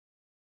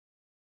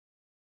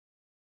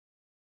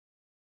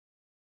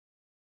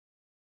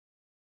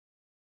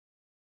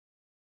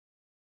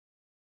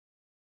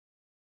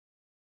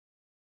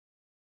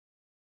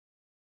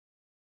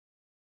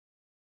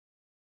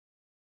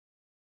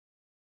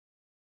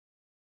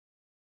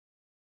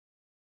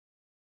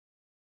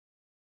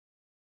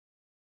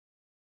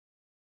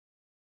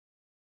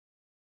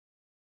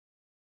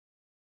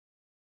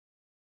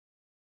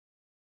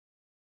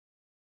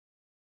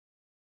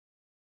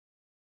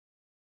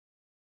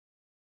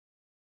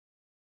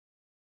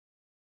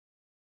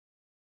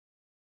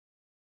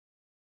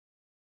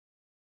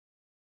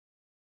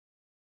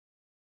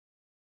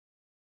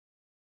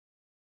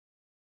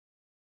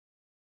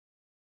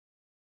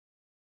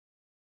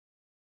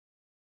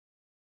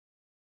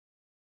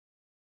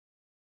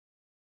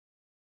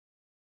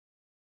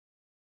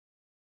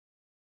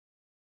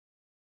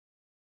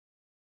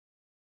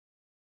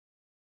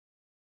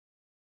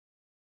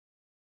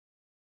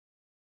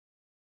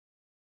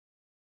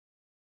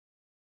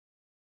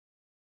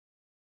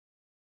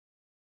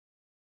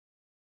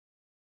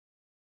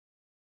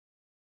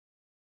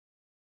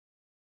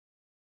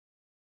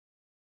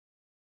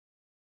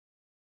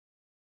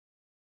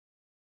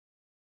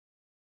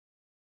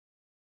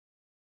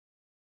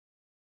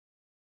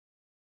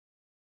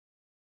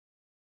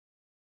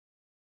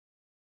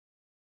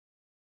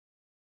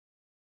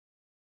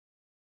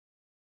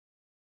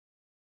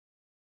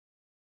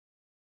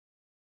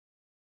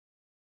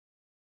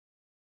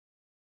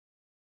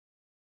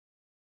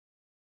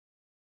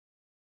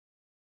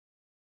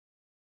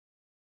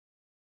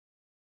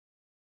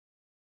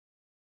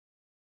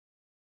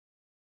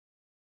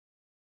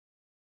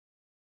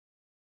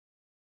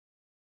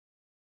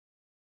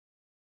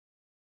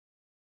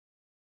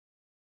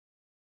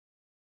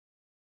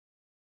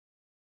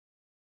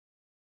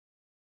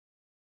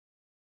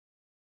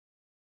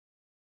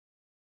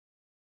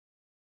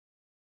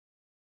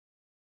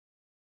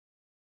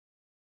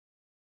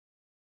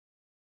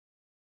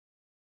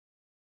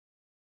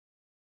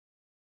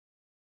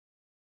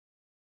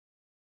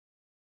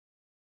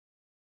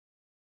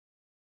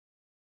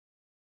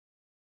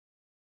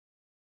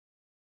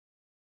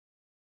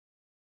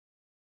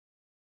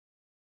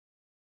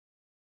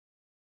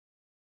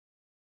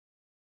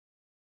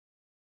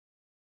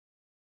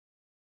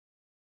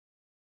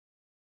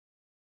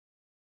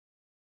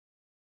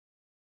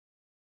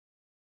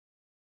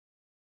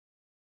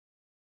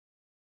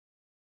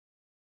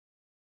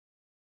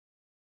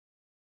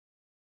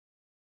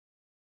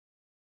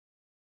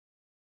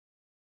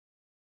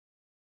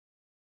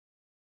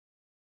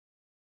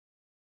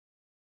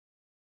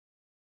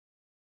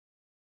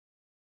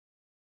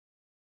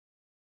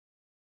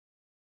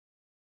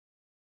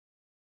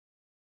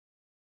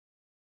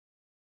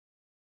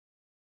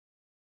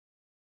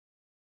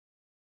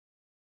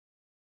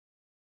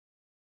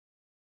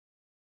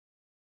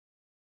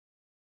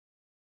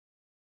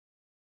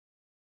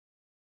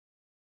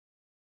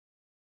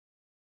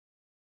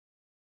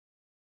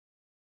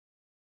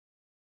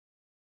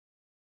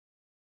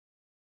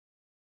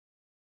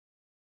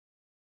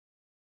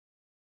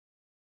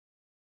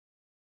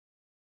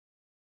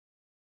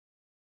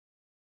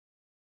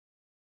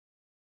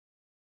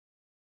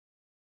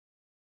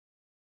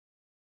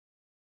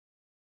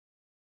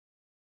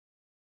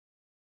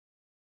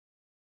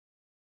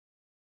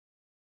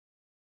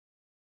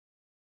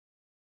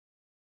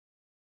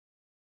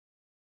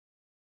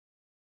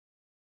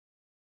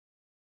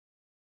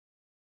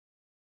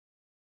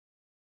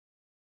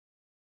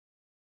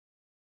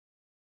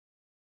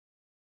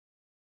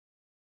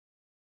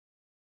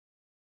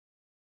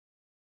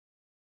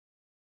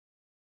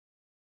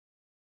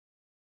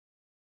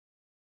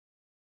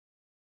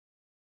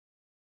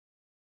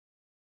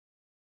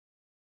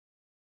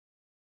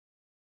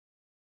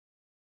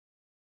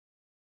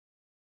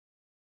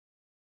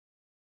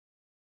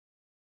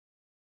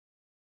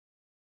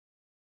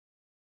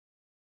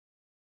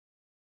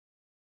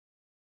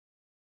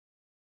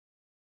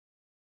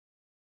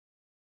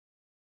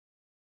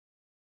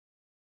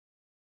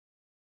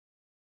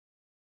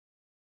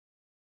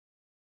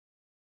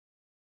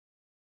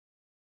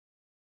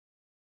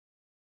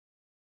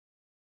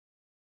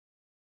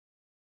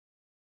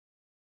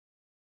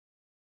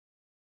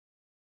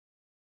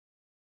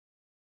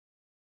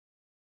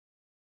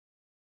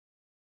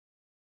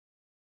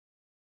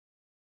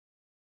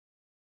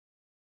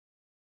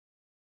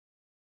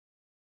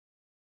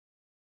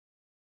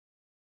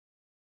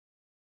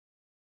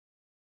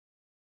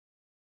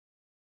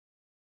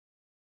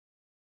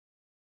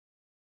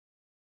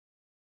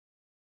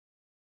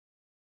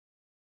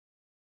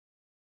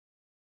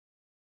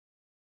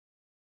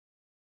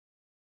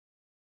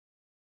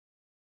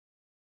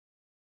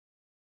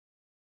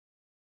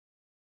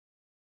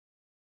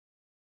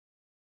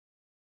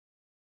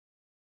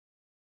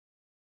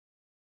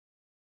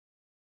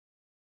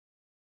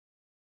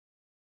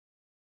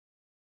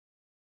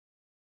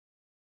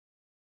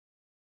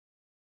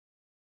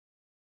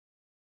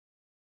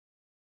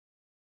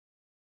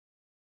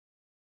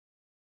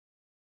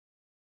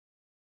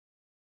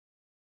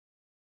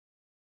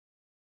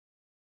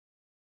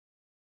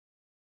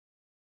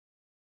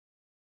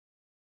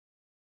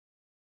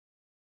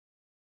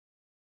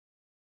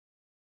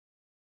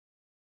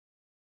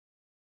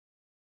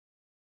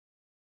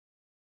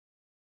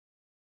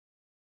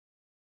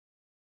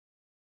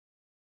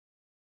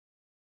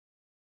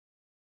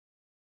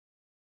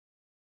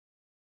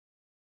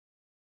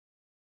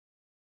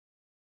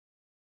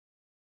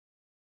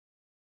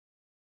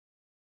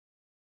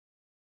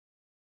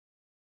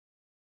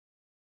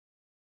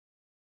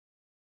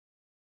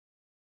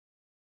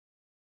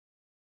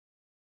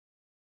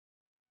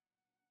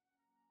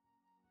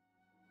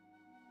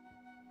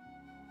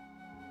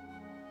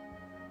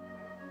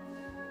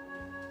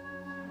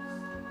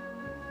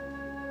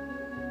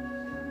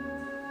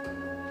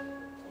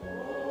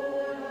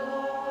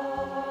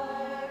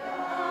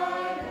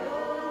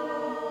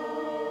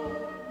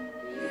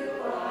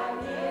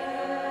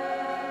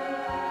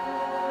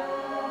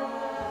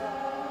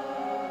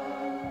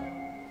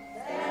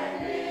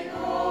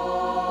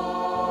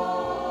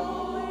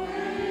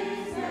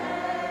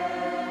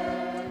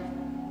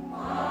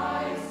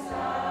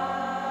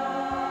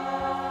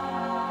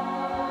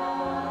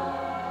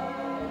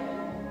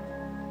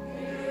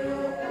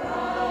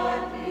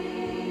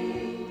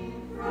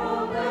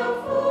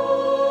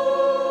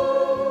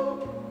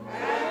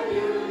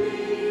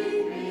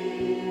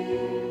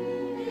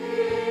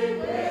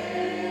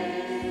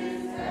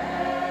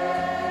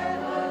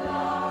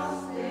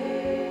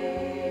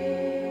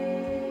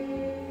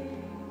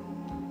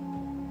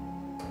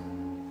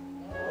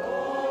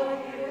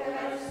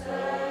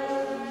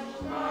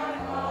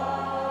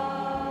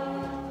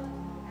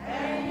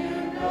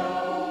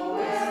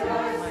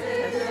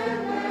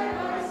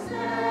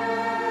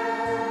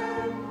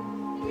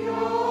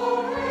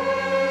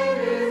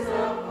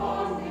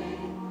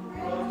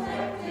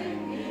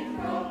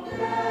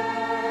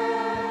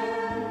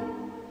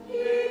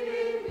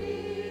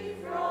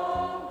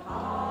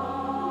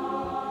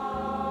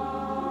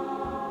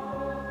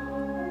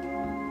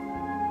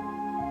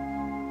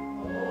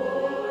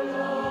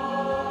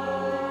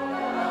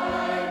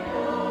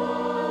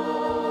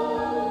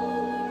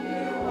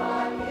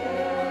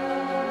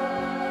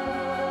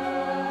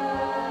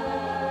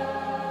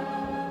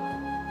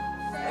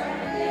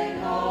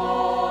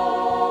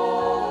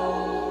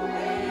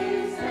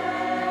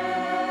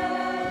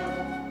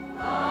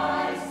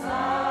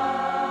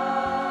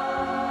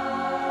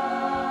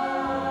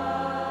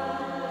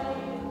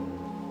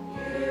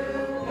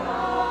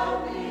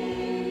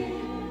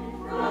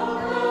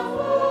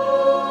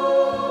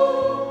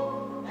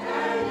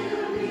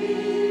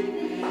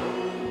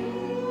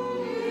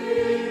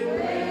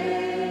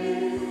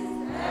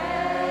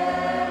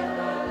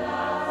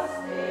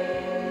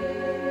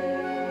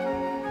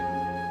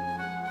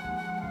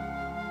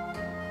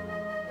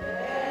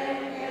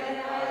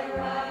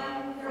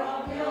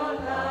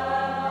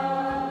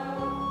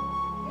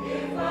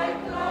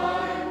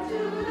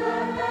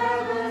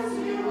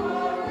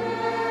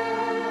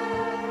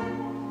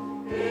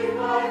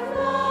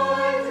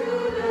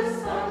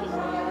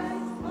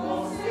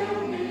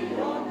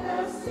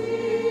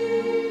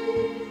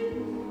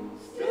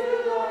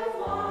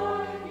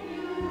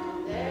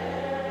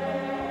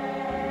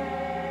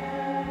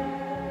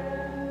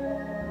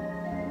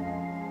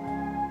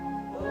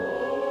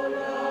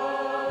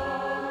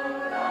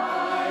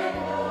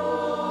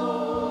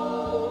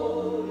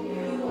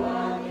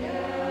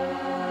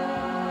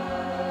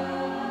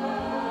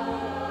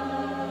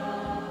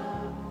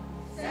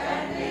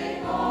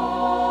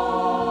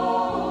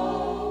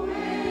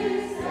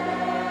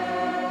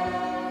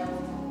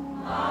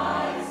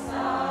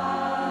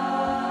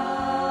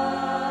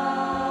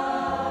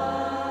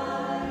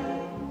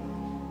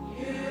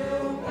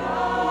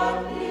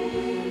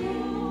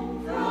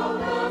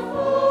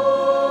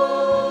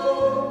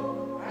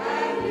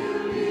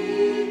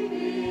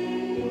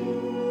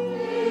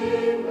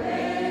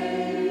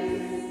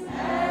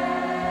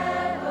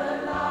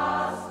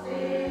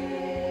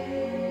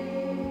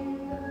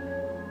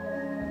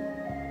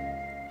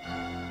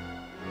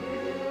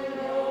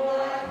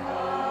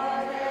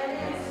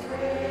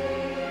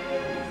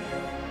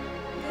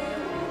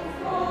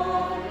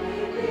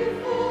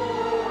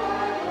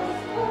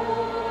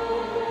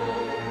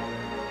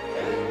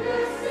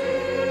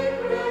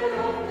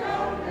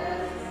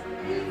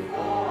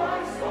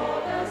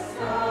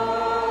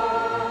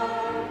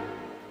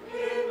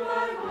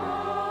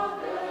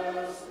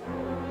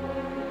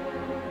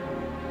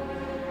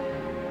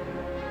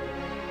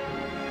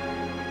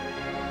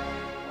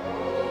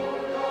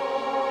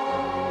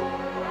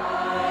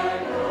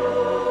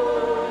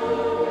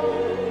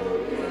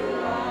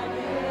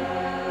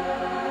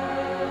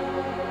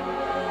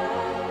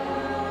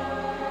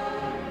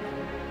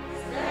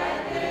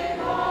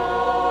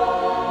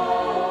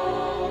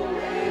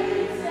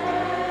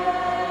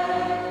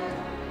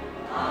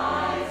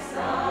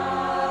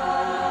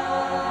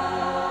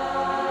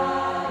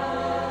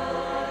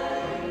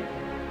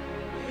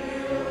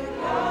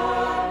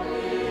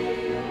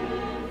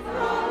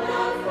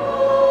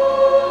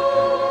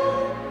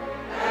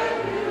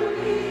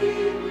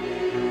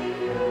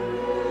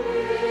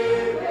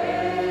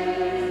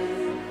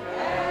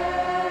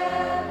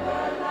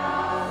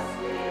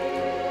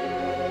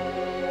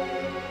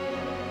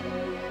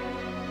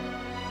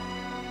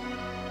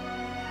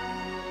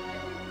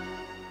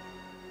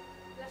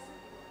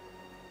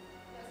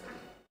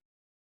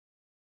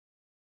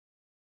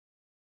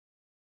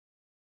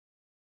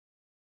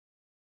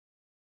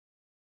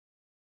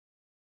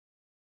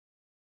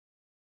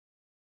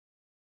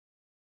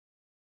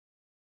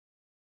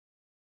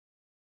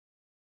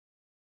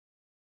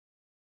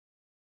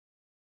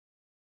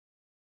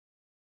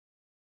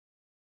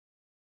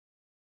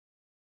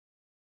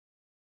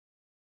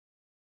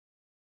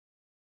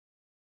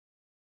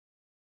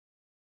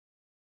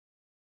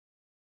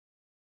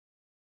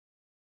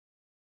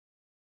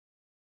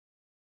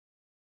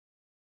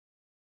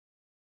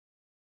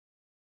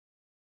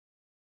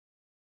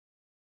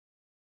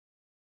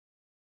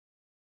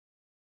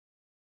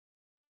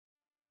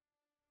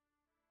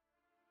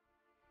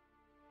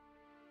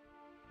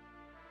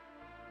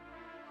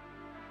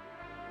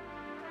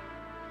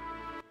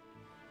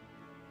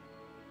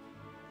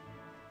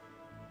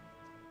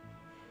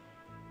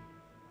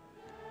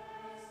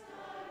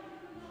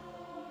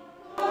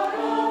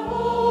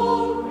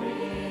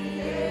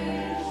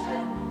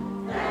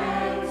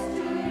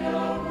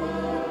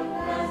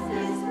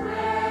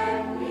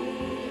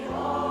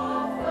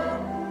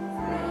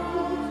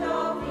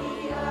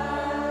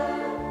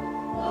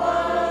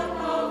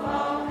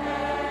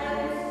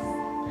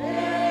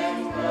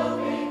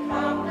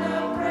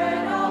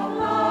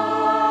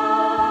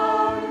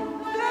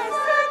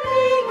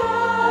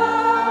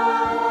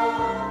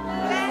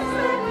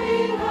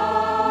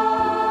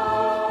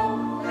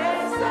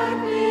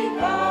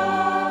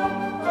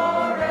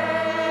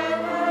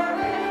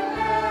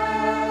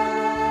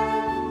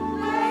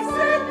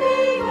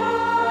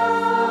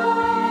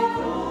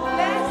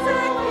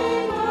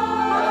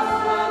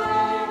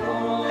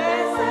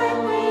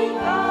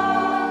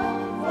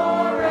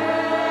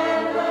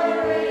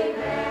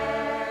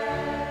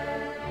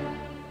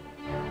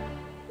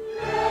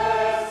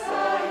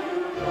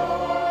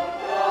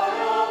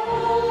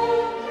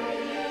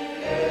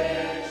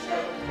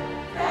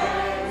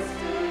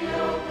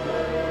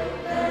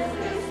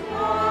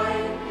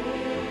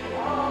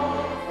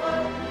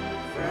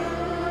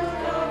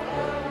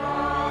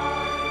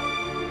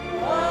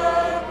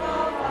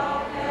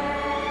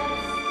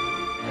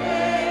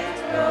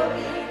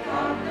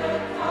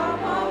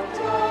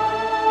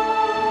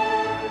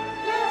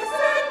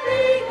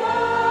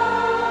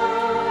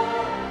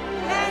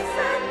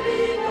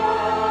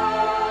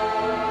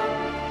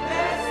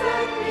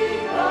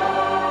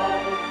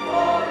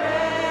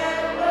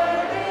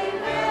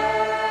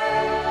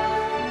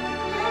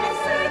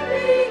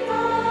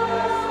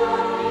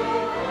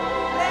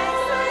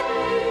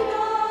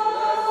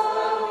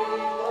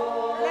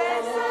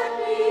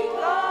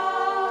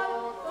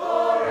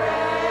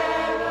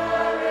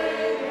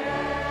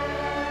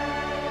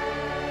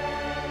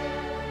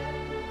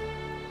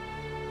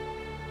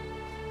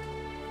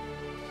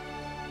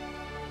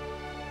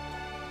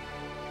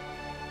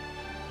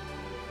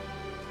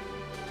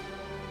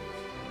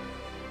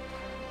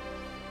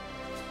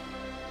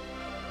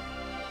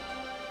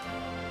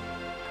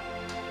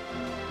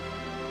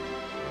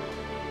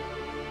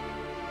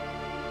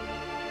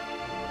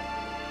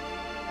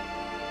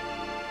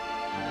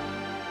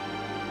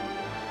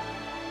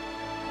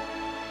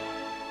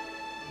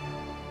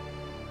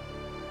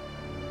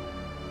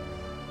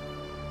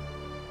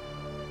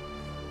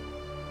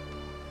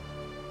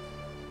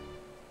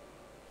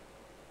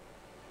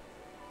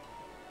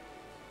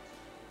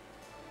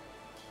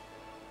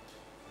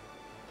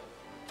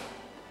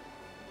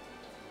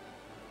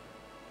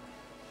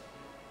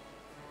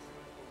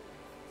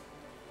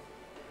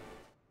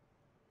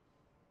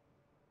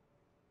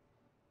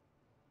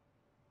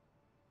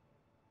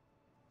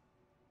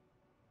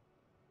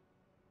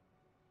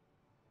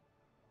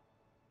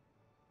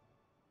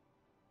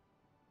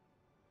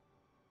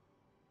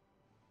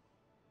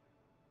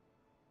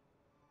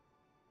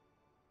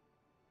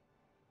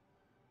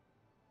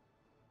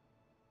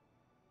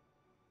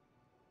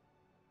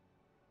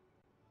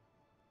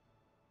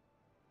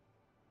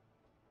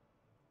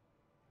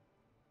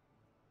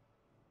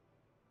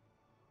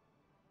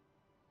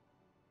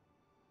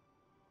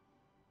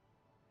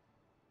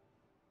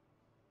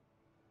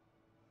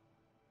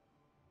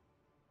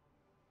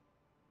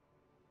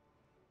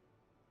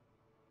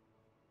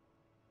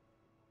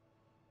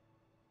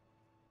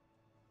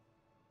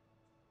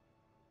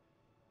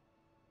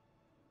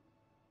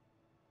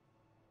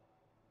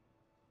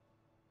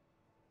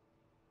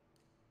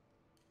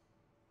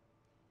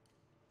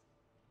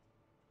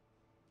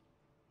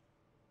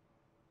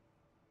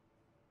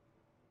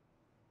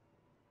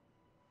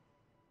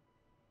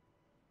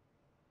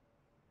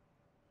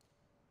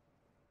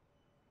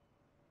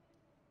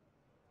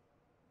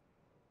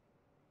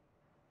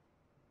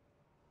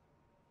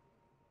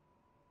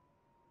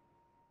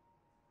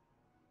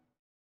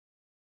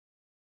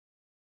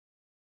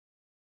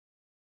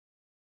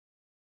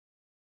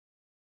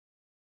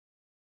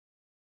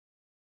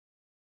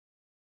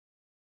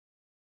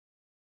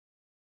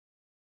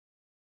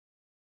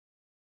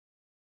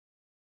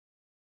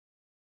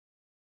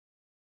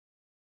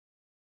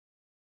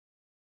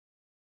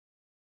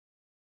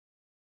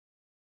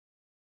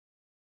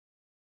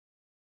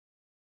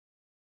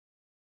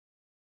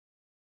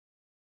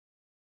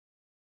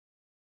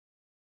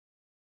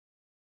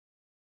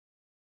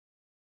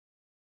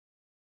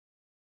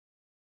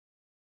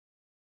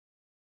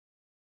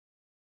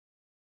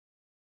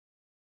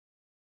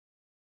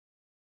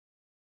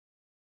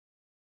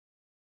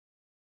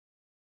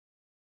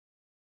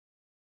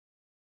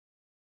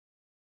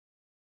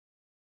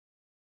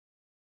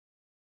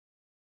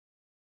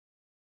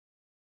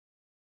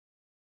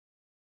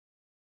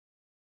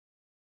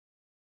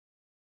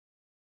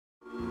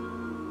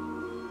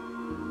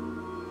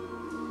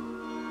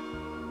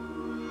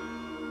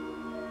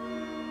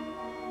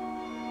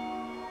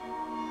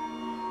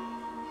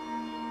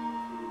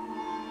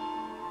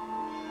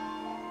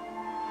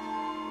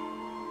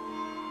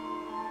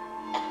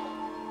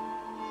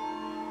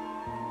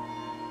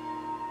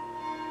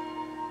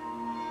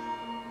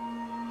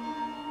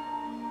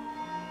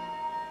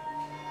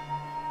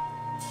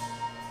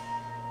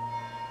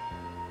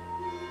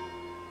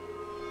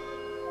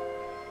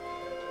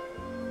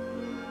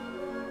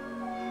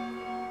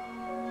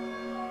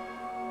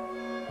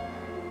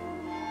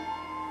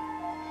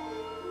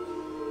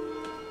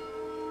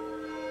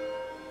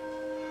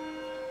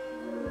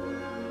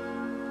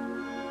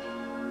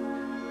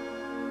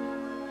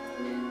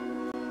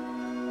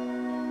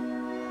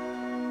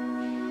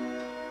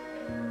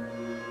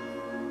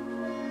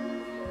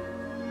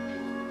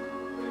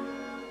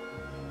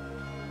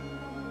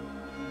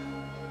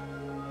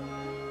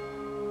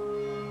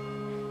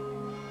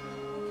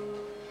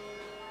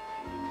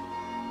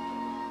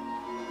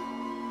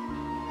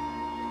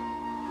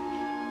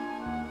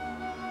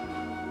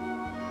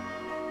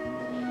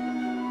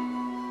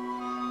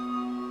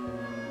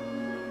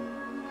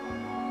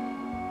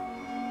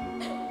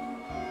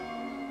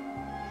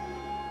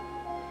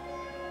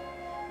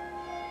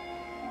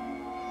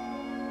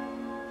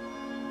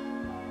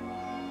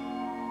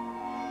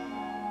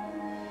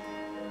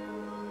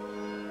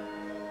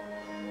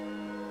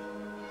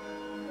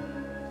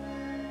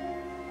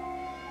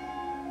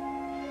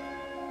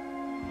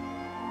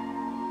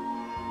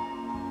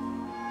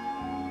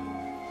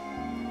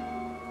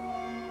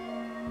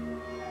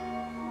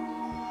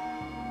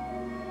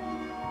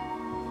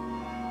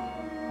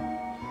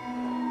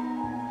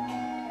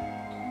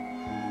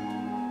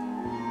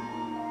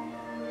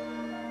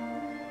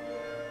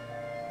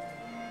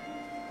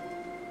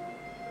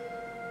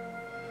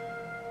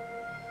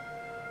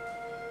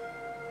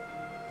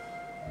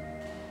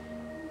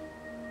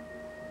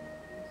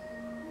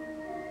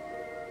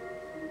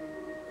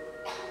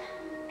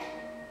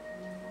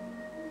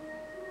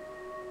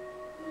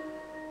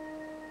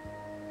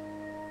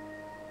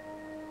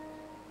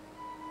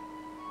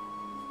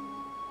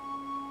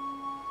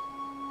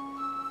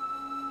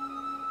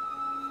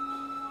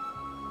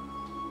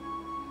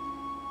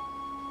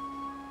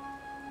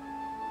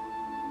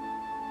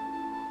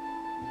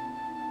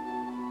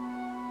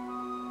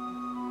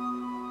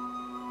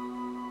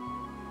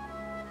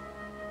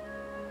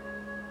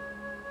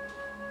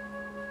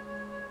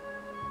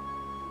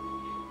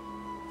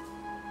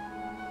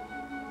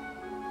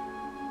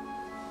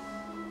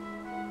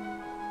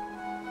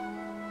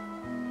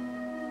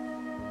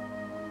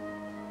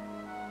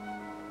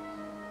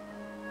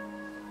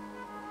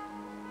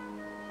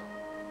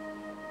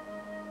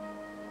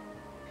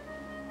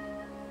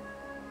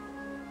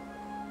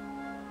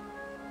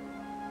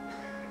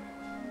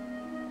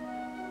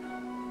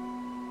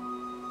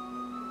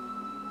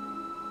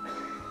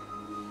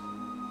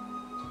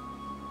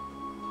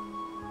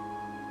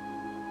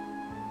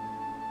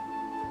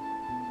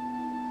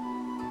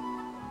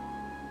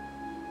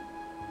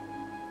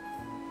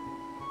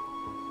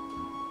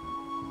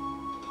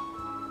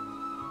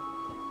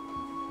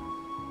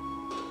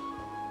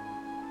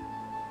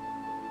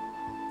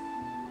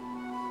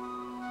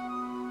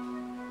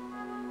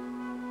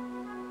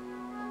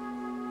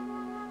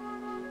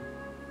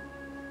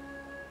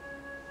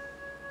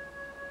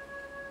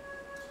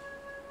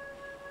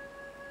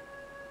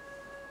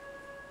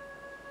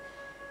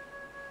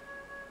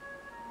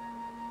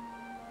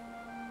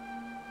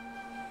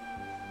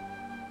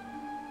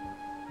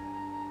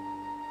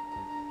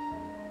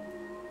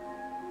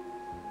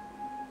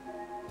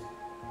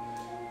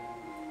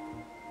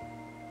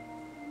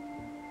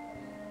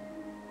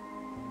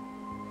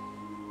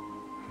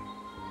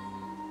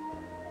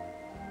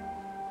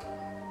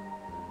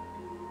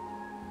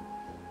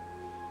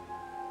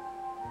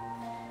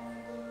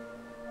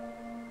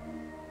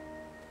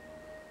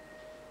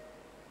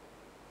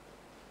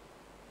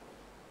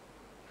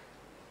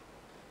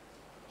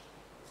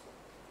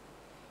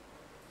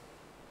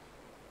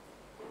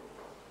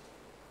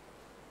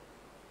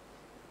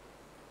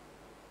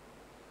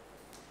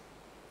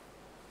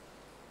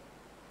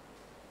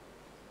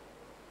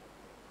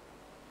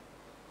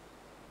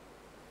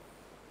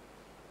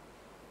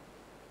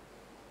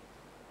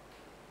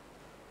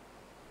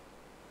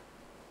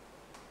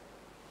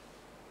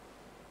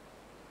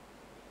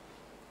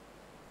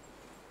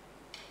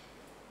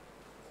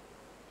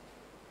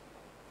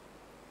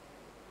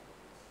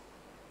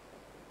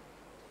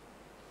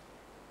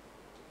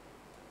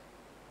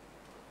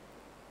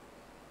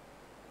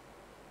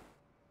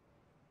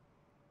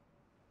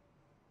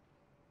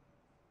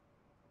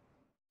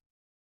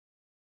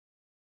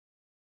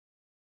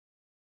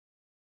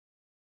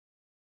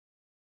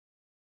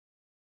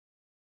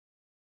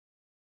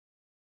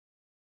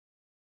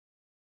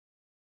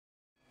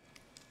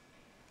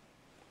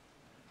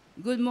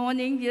Good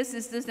morning, dear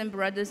sisters and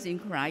brothers in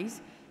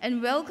Christ,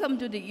 and welcome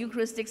to the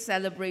Eucharistic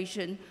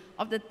celebration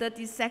of the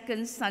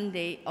 32nd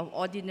Sunday of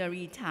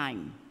Ordinary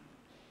Time.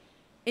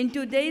 In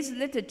today's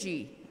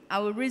liturgy,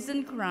 our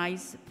risen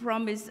Christ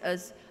promised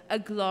us a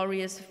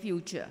glorious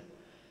future,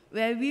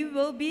 where we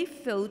will be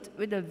filled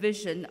with a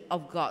vision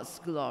of God's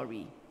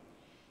glory.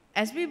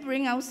 As we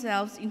bring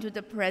ourselves into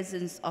the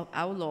presence of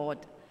our Lord,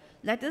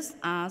 let us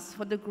ask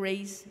for the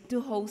grace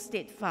to hold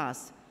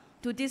steadfast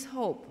to this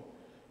hope,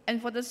 and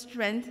for the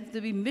strength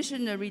to be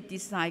missionary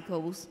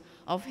disciples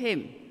of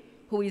Him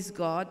who is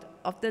God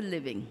of the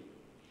living.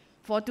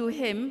 For to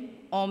Him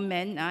all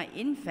men are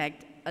in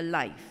fact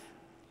alive.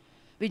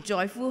 With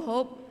joyful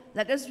hope,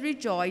 let us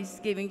rejoice,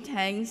 giving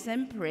thanks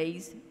and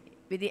praise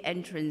with the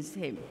entrance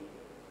hymn.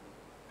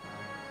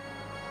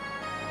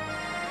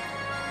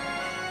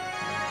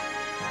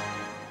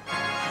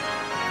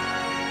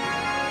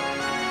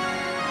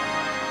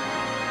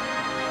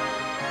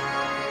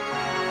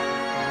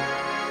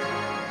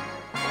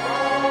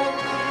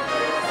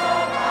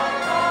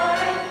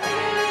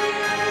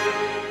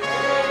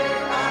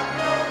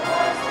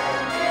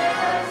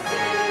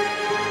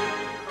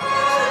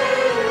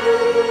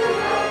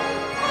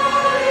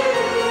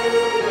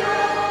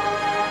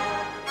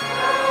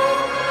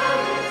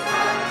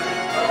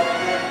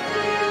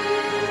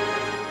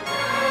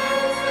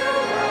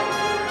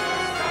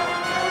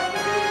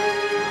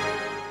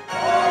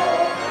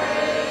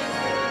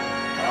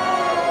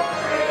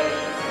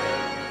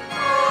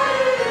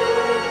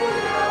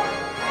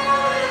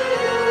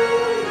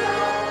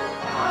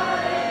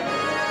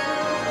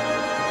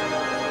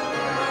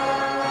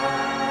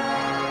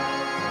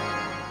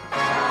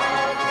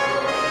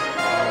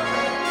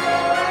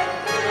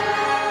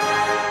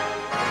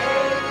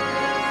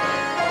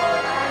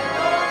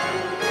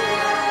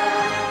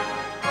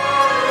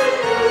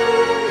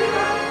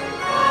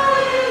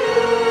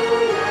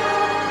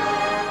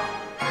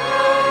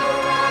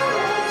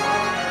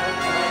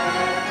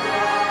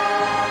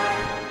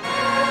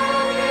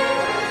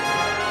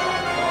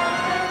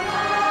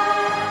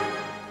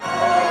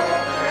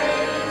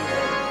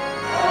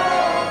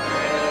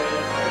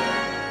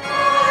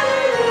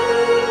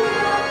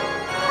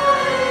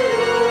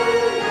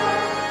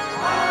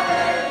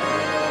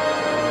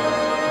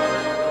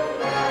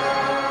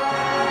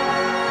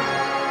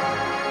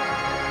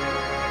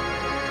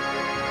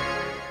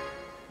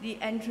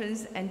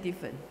 Entrance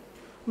antiphon.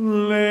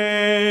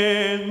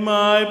 Let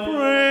my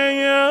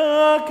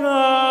prayer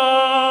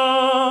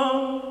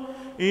come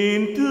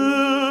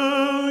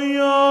into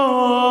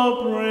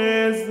your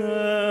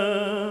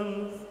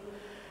presence.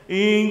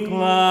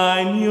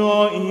 Incline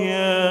your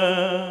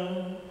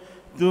ear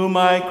to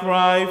my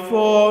cry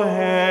for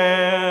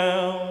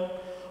help,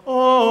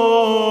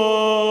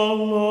 O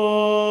Lord.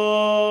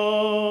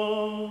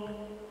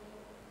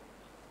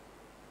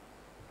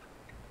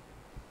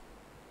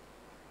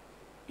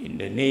 In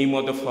the name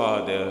of the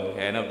Father,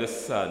 and of the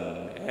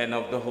Son, and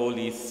of the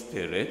Holy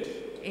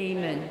Spirit.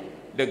 Amen.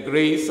 The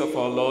grace of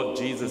our Lord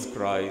Jesus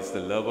Christ,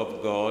 the love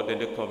of God,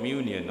 and the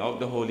communion of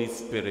the Holy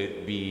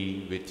Spirit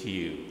be with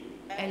you.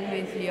 And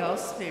with your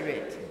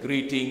spirit.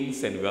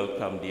 Greetings and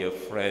welcome, dear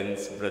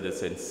friends,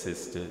 brothers and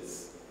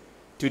sisters.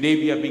 Today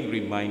we are being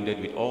reminded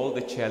with all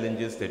the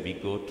challenges that we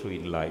go through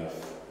in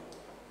life,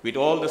 with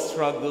all the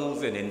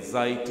struggles and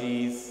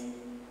anxieties,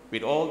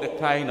 with all the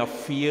kind of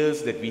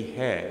fears that we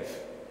have,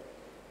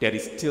 there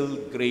is still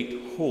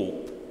great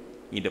hope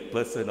in the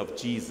person of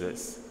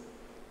Jesus.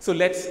 So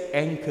let's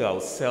anchor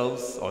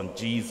ourselves on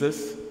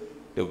Jesus,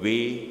 the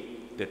way,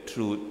 the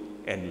truth,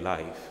 and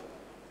life.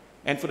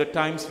 And for the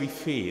times we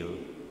fail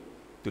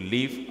to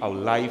live our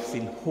lives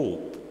in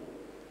hope,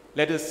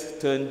 let us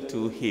turn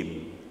to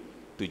Him,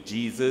 to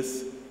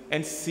Jesus,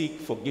 and seek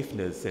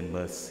forgiveness and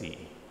mercy.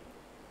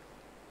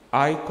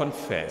 I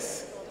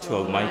confess to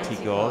Almighty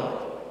God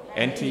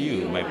and to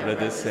you, my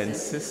brothers and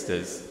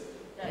sisters,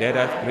 that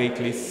I've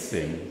greatly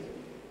sinned,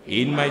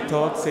 in my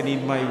thoughts and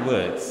in my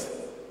words,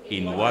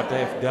 in what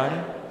I've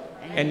done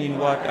and in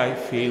what I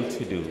failed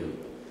to do,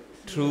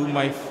 through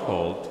my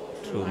fault,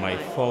 through my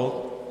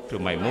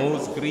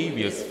most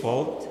grievous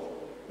fault.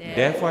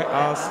 Therefore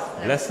I ask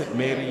Blessed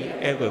Mary,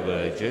 ever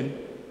Virgin,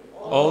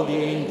 all the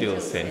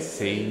angels and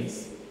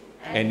saints,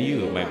 and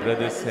you, my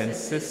brothers and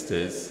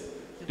sisters,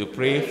 to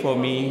pray for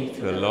me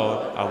to the Lord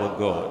our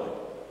God.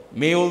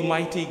 May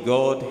Almighty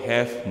God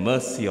have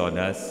mercy on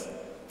us,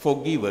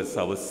 forgive us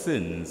our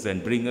sins,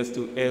 and bring us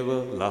to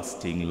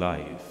everlasting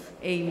life.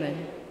 Amen.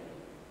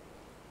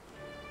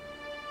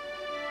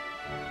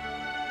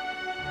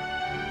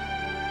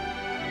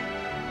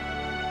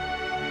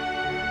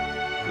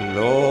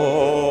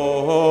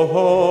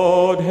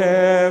 Lord,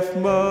 have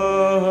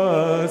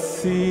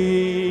mercy.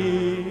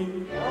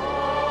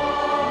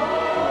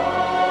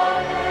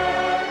 Lord,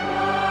 have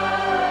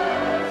mercy.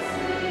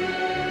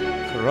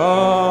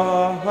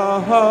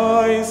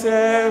 Christ,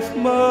 have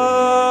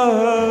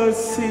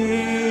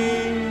mercy.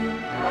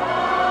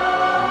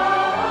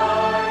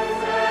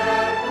 Christ,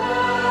 have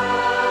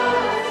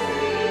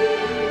mercy.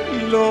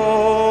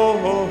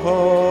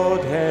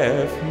 Lord,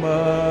 have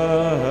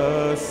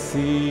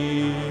mercy.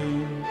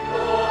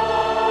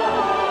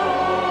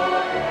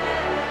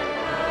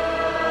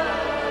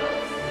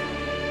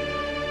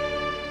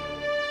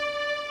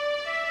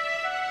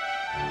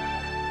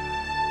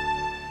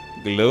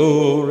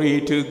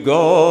 Glory to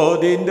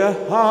God in the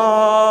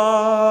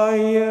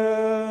highest.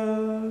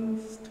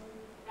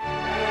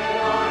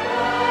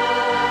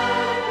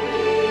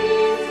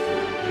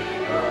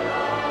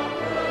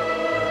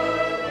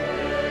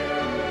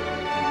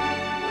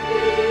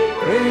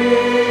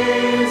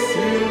 Praise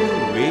you,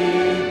 we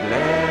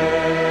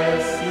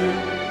bless you,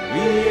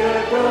 we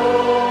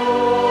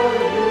adore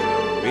you,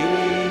 we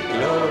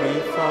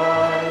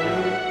glorify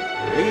you,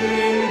 we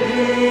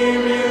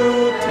give you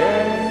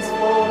thanks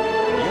for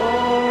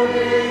your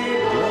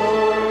great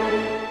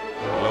glory.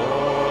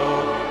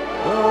 Lord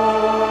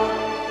God,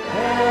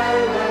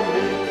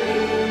 heavenly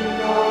King,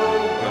 oh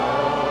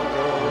God,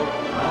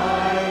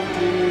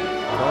 almighty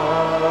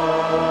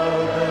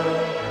Father,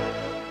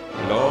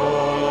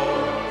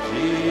 Lord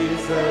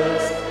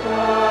Jesus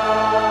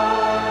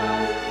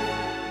Christ,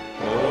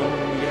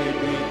 only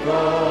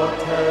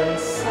begotten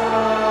Son,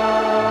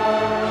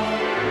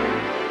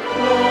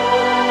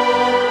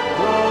 Lord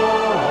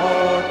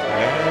God,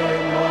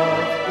 Lamb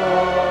of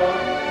God,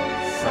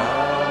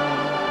 Son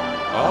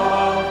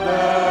of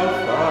the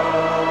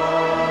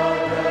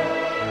Father,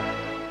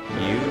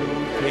 you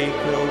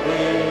take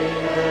away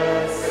the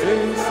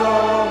sins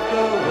of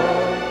the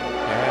world,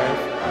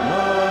 have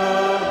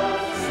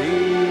mercy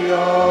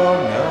on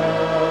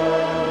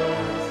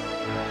us.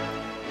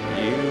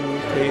 You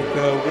take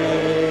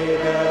away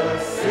the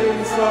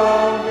sins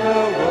of the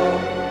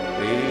world,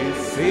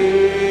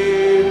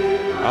 receive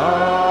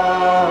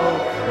our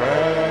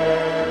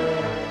prayer.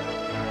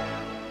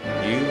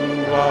 You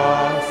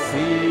are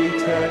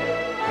seated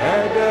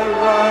at the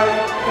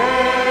right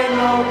hand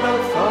of the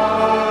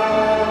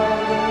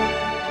Father,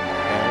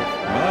 have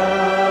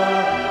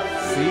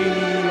mercy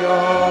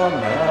on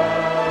us.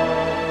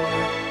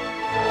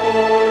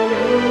 For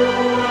you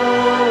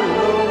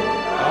alone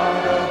are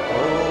the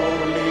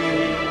Holy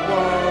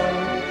One.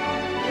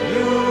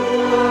 You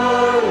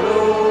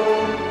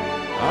alone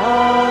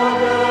are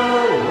the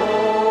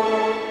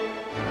Lord.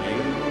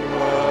 You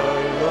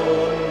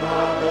alone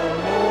are the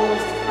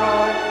Most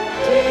High,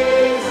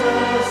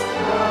 Jesus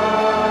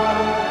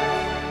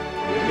Christ.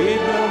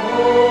 With the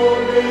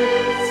Holy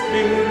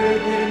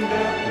Spirit in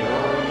the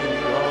glory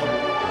of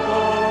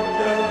God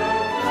the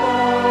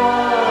Father.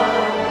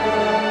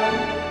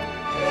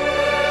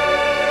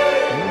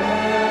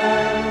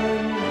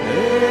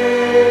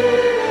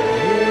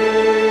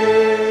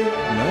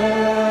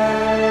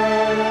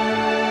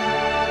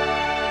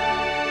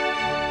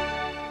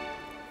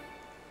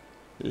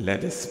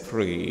 Let us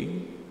pray.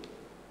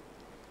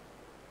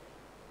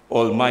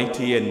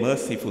 Almighty and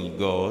merciful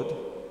God,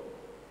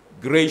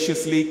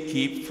 graciously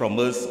keep from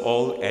us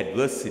all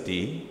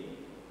adversity,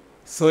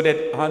 so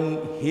that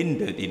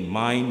unhindered in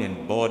mind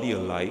and body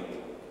alike,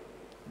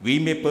 we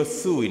may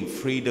pursue in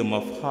freedom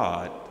of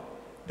heart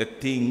the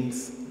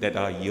things that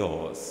are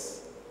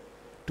yours.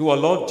 To our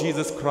Lord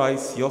Jesus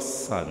Christ, your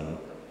Son,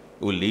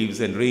 who lives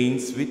and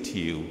reigns with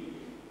you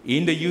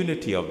in the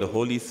unity of the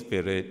Holy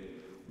Spirit,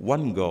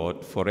 one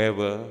God,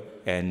 forever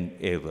and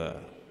ever.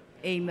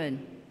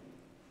 Amen.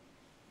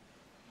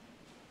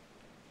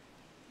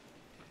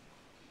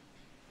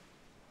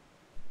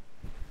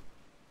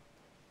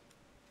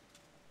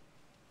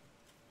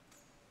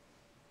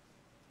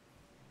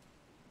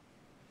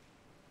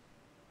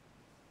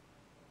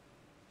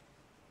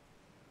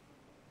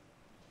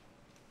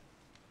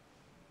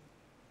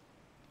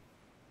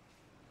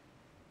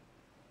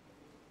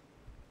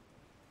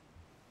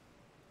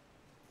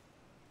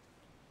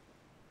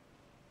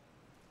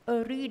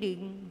 A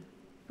reading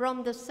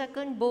from the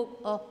second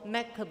book of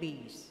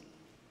Maccabees.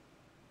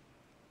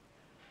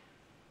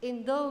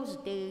 In those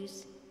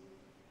days,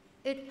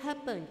 it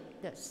happened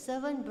that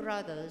 7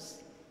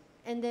 brothers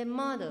and their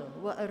mother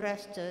were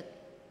arrested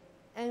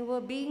and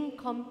were being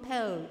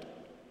compelled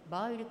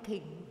by the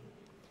king,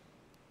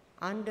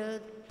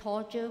 under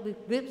torture with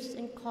whips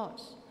and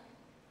cords,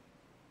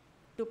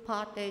 to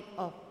partake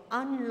of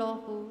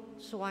unlawful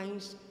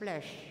swine's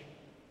flesh.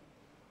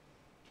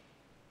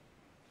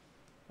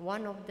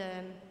 One of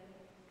them,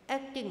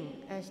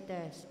 acting as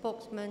their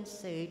spokesman,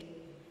 said,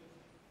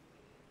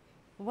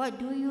 "What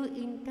do you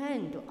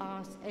intend to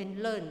ask and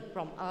learn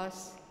from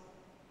us?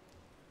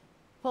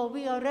 For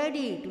we are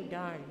ready to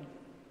die,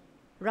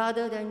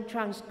 rather than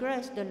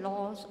transgress the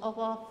laws of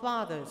our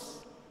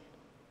fathers."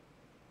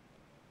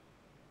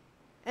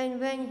 And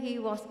when he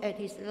was at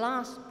his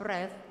last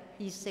breath,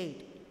 he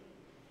said,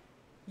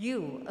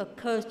 "You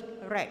accursed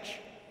wretch,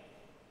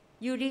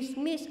 you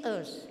dismiss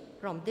us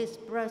from this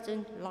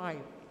present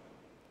life.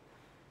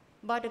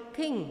 But the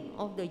King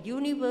of the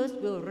universe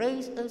will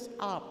raise us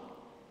up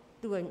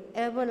to an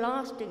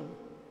everlasting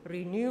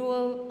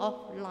renewal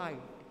of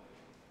life,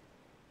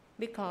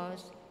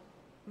 because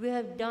we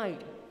have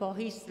died for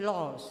his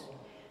laws."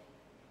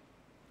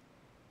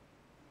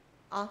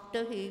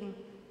 After him,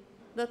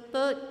 the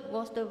third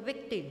was the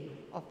victim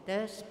of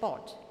their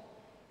sport.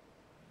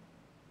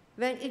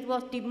 When it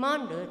was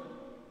demanded,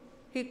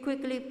 he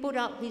quickly put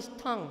out his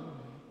tongue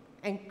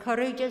and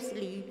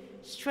courageously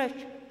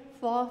stretched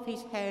forth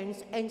his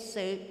hands and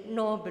said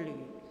nobly,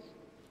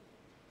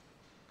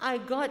 I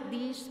got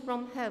these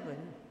from heaven,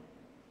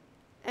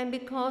 and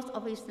because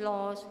of his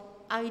laws,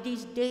 I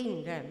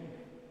disdain them,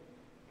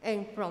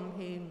 and from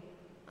him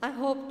I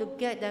hope to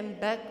get them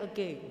back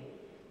again.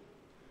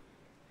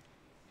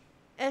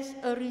 As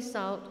a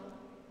result,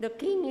 the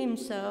king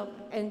himself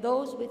and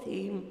those with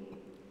him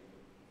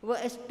were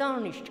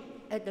astonished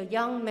at the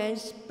young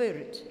man's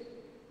spirit,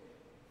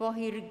 for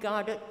he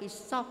regarded his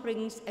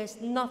sufferings as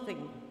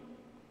nothing.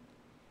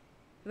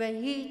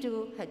 When he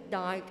too had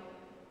died,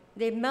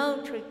 they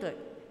maltreated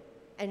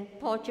and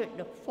tortured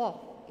the fourth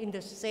in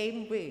the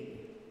same way.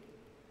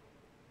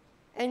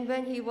 And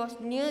when he was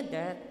near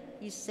death,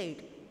 he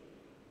said,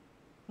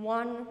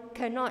 "One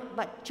cannot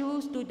but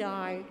choose to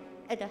die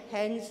at the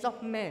hands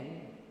of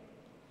men,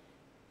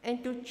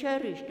 and to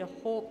cherish the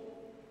hope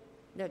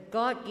that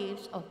God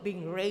gives of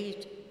being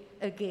raised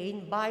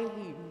again by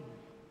him.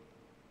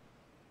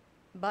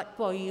 But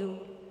for you,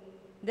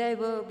 there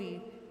will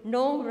be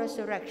no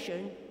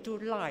resurrection to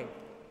life."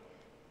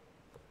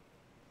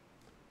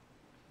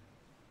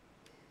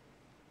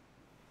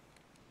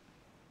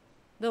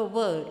 The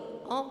word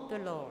of the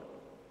Lord.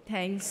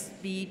 Thanks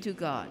be to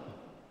God.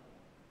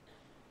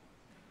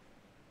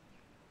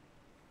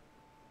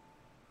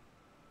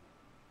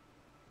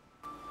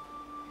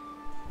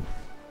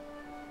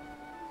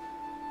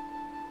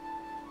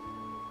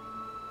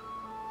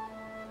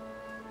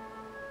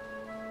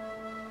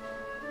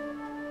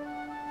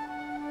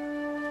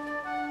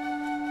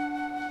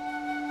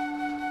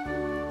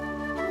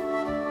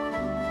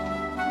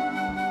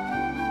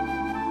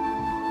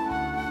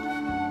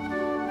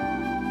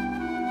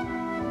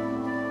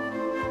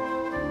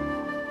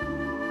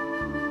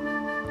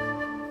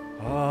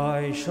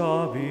 I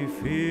shall be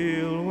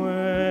filled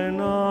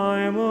when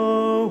I'm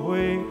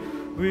awake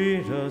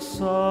with the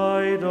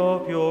sight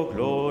of your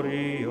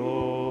glory,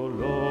 O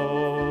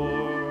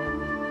Lord.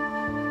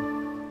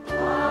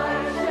 I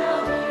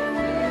shall be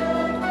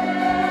filled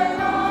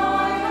when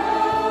I'm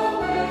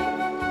awake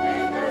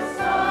with the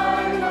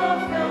sight of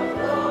your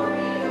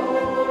glory, O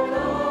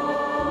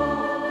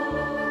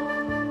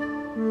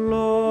Lord.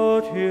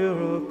 Lord, hear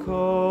a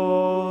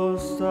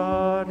cause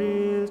that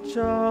is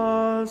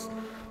just.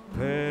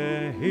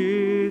 Pay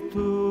heed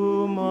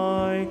to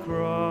my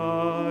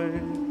cry.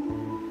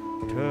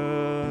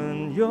 Turn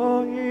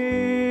your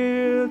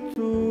ear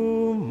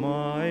to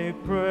my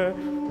prayer.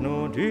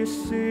 No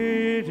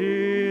deceit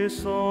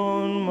is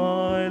on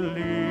my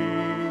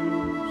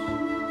lips.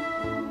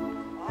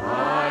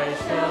 I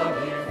shall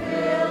be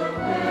filled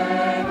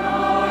when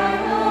I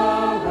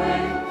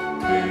awake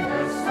with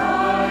the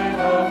sight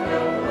of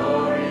your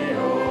glory,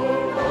 O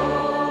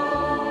Lord.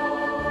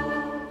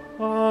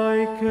 I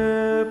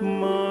kept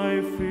my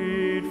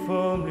feet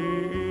firmly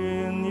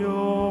in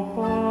your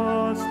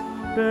paths.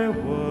 There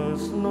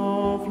was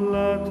no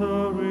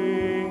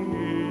flattering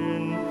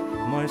in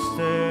my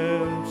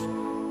steps.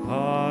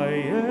 I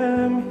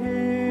am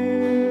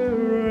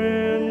here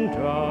and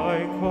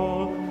I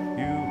call.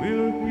 You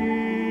will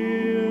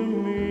hear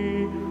me,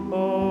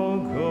 O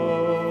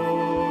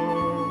God.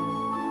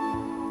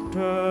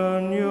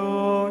 Turn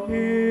your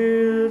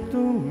ear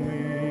to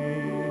me.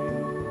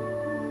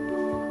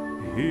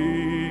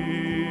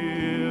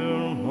 Hear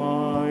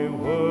my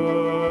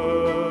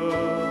word.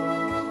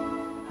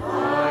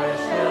 I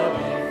shall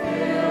be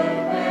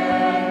filled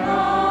when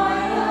I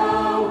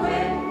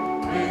awake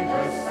with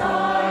the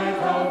sight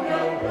of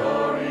your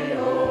glory,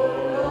 O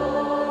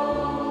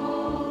Lord.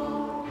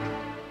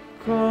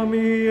 Come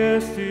here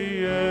as the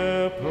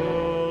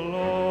apple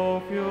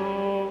of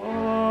your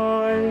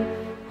eye.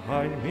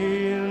 Hide me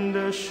in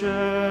the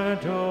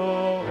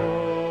shadow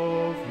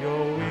of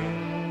your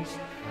wings.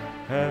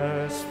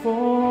 As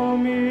for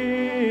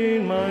me,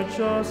 in my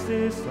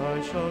justice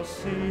I shall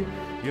see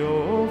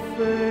your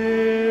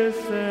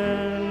face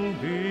and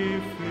be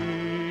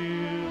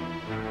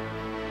filled.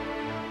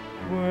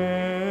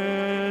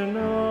 When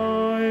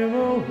I'm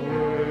awake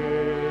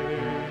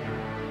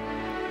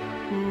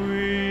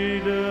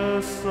with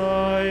the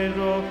sight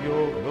of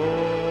your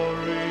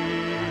glory,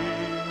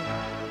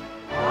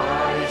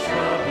 I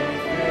shall be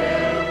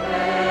filled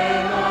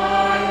when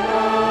I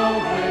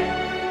awake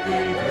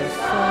with the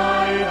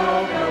sight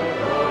of your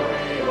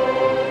glory, O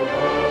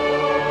Lord.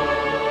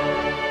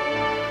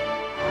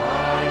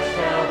 I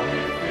shall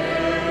be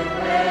filled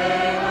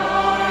when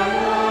I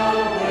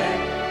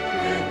awake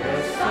with the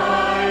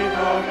sight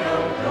of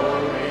your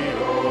glory,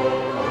 O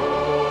Lord.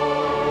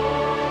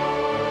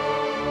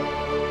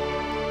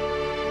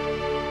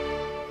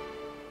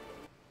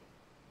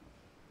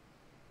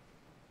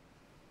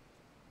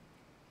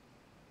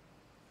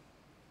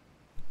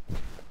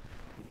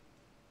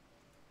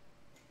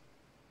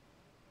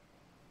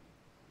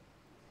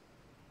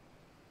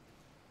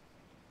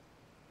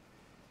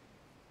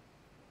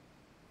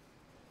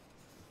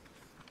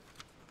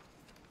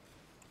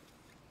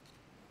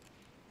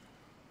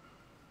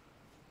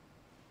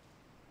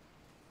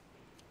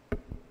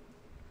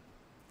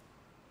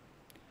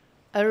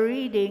 A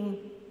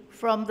reading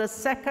from the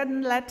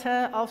second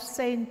letter of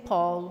St.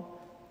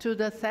 Paul to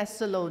the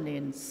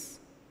Thessalonians.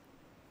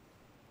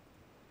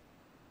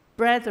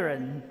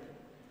 Brethren,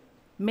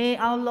 May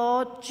our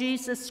Lord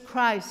Jesus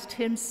Christ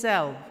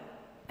himself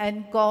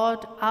and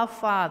God our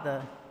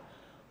Father,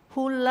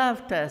 who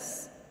loved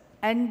us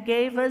and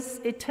gave us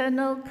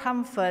eternal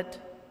comfort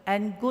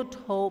and good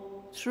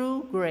hope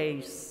through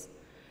grace,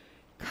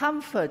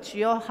 comfort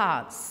your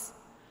hearts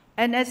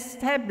and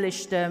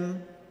establish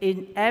them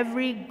in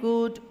every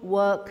good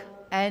work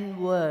and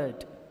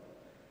word.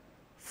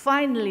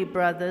 Finally,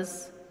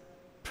 brothers,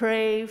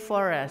 pray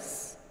for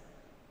us,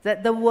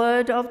 that the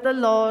word of the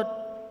Lord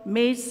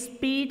may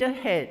speed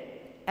ahead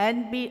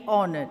and be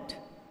honored,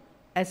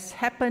 as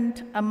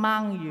happened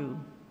among you,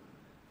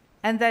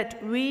 and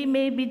that we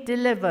may be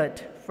delivered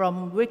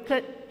from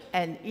wicked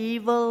and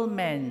evil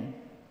men.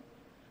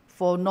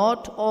 For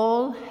not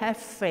all have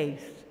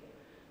faith,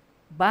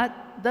 but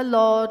the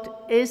Lord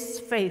is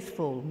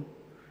faithful.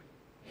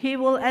 He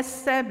will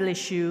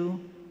establish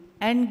you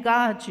and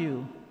guard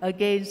you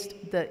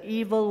against the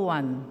evil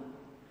one.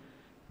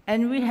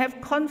 And we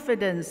have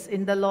confidence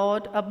in the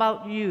Lord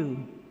about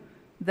you,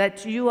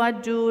 that you are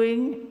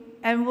doing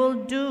and will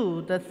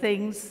do the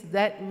things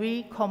that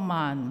we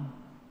command.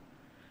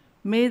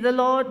 May the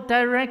Lord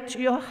direct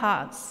your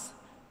hearts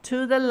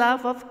to the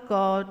love of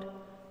God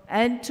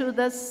and to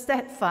the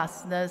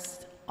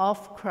steadfastness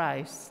of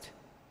Christ.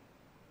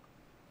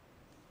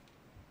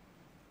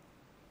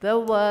 The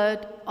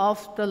word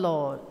of the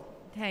Lord.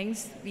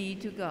 Thanks be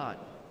to God.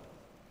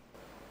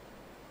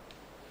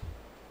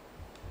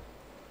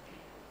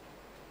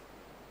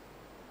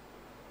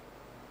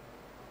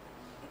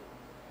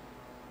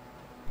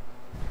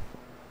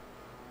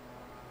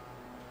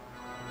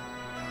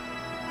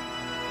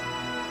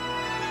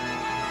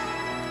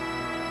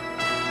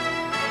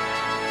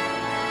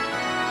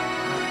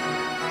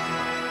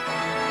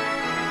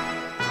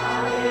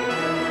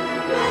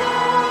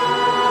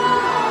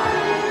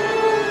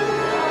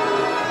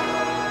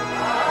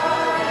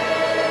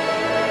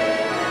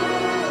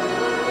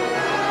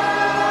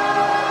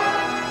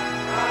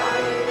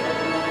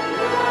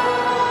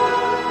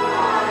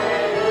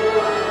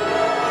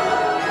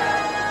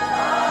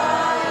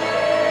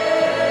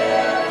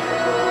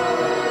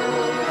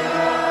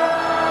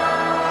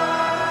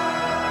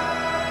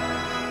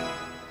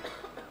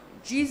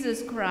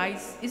 Jesus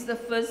Christ is the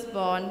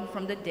firstborn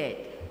from the dead.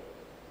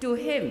 To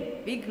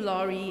him be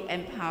glory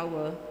and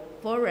power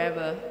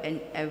forever and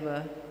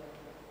ever.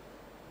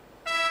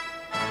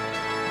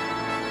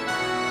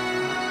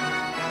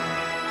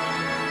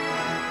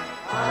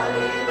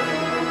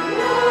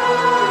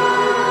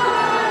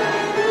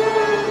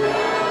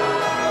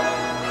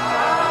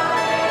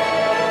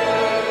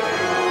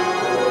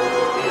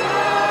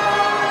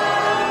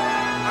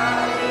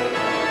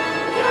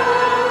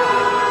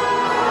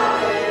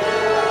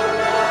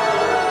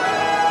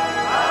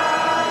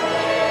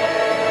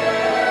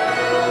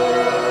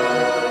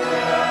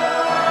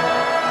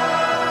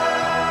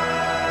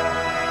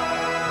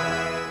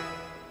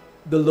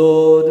 The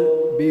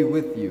Lord be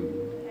with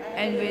you.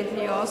 And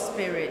with your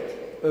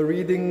spirit. A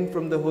reading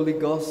from the Holy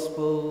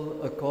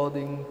Gospel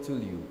according to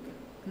Luke.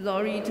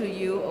 Glory to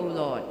you, O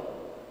Lord.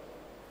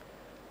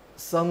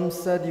 Some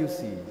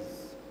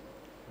Sadducees,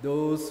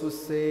 those who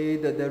say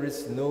that there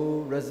is no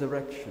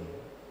resurrection,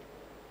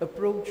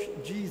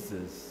 approached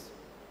Jesus,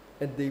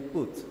 and they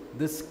put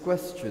this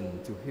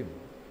question to him.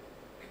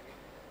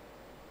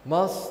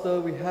 Master,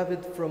 we have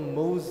it from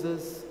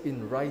Moses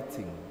in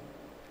writing,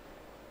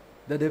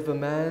 that if a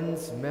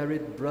man's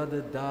married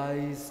brother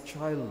dies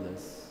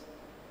childless,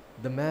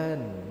 the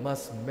man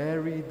must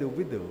marry the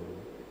widow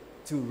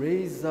to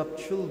raise up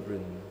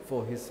children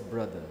for his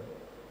brother.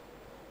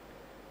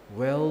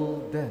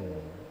 Well then,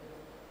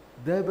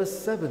 there were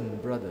 7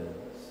 brothers.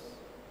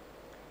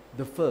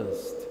 The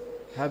first,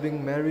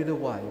 having married a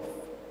wife,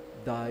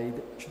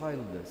 died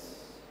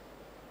childless.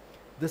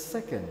 The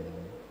second,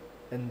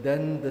 and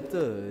then the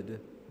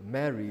third,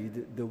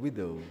 married the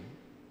widow.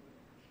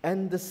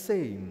 And the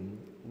same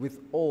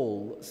with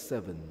all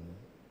 7.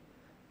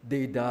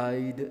 They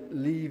died,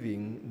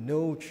 leaving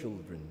no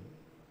children.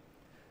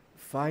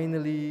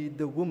 Finally,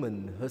 the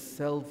woman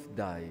herself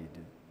died.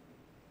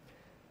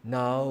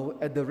 Now,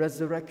 at the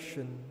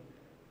resurrection,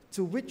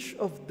 to which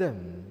of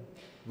them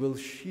will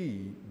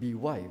she be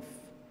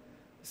wife,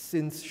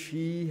 since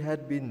she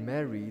had been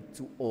married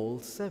to all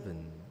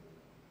 7?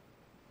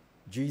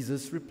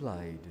 Jesus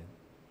replied,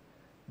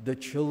 the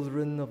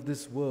children of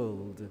this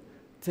world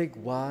take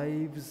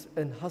wives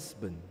and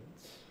husbands,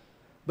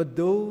 but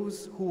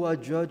those who are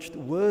judged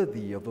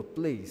worthy of a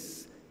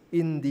place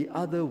in the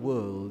other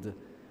world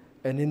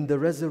and in the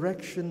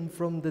resurrection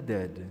from the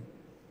dead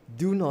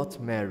do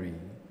not marry,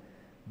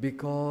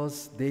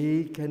 because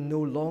they can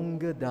no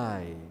longer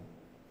die,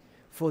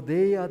 for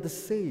they are the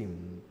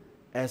same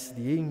as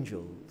the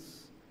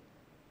angels.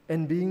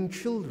 And being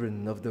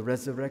children of the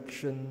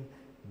resurrection,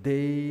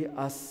 they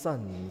are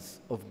sons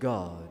of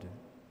God.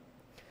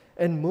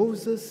 And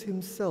Moses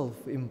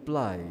himself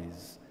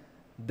implies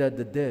that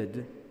the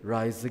dead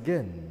rise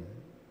again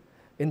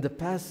in the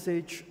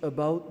passage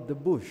about the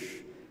bush,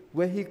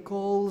 where he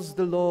calls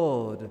the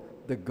Lord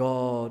the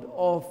God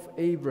of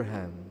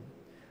Abraham,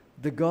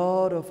 the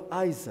God of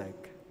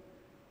Isaac,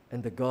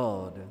 and the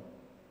God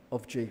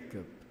of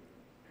Jacob.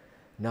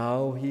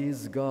 Now he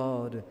is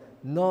God,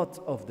 not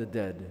of the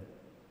dead,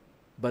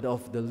 but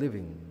of the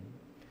living.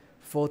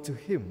 For to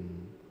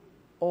him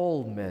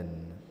all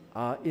men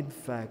are in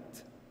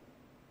fact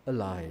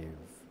alive.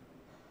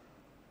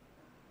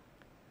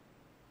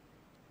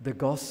 The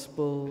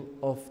Gospel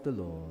of the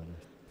Lord.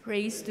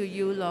 Praise to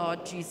you,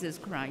 Lord Jesus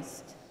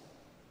Christ.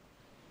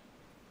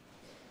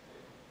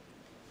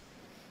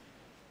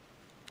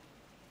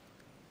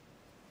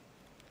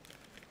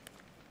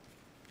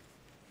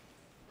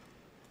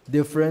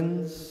 Dear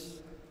friends,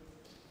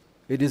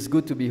 it is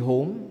good to be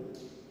home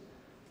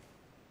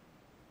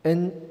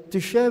and to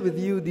share with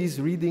you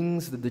these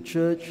readings that the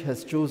church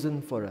has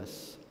chosen for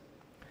us.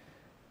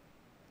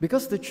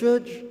 Because the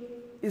church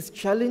is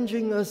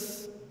challenging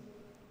us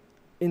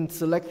in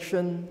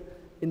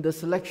the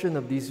selection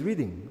of these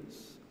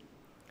readings.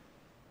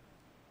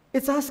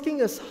 It's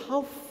asking us,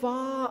 how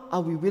far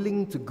are we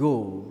willing to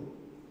go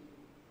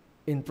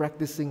in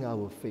practicing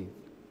our faith?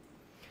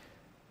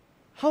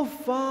 How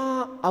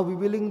far are we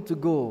willing to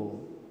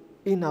go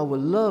in our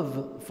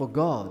love for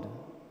God?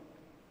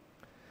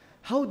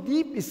 How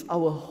deep is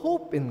our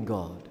hope in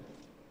God?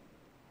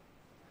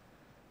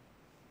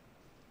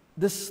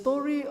 The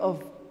story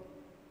of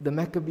the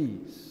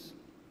Maccabees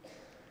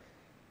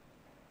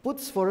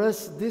puts for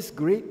us this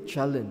great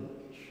challenge.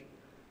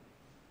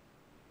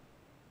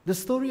 The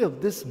story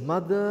of this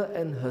mother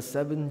and her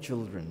 7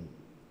 children.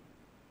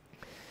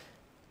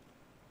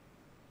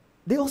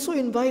 They also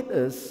invite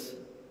us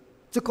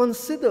to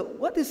consider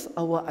what is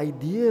our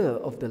idea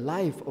of the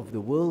life of the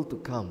world to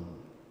come.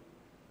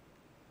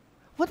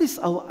 What is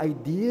our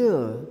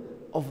idea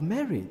of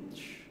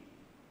marriage?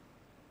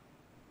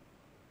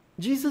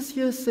 Jesus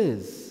here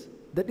says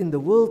that in the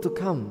world to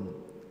come,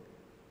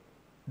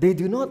 they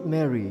do not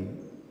marry,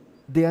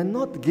 they are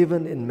not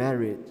given in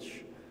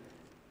marriage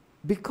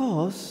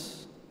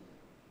because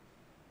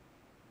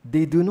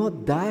they do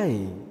not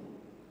die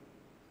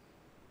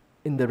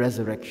in the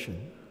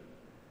resurrection.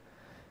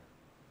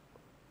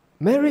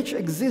 Marriage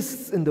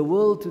exists in the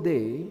world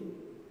today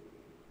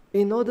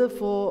in order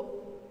for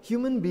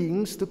human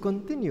beings to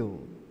continue,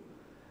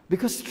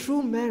 because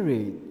through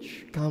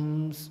marriage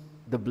comes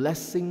the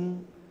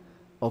blessing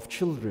of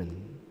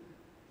children,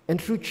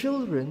 and through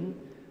children,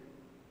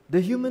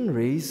 the human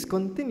race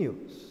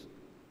continues.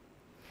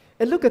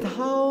 And look at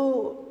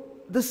how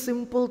the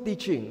simple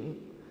teaching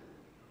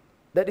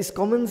that is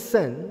common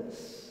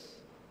sense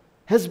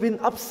has been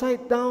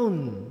upside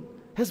down,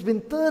 has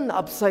been turned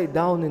upside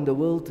down in the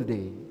world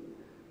today.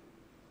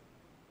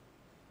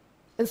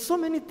 And so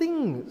many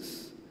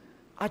things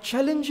are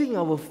challenging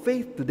our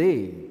faith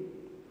today.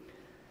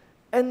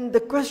 And the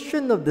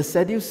question of the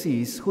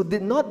Sadducees, who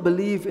did not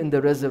believe in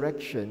the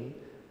resurrection,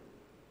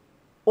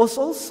 was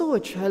also a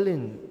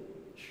challenge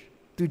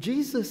to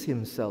Jesus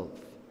himself.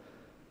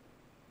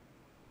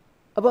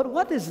 About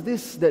what is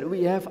this that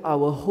we have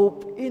our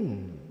hope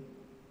in?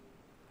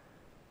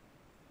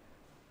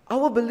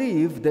 Our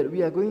belief that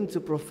we are going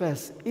to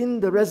profess in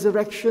the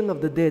resurrection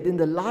of the dead, in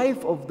the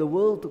life of the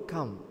world to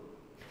come,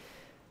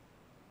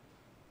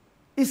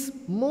 is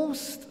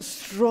most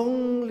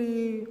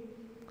strongly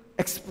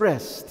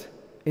expressed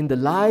in the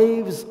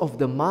lives of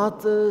the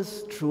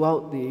martyrs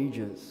throughout the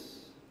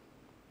ages.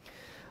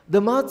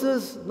 The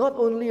martyrs not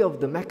only of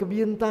the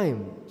Maccabean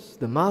times,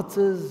 the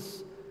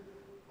martyrs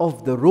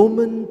of the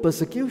Roman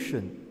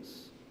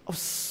persecutions, of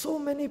so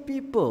many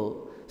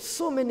people,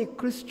 so many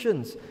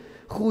Christians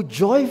who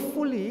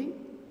joyfully,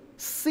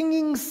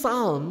 singing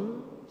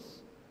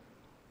psalms,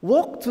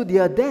 walked to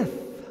their death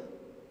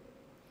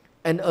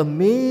and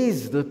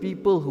amazed the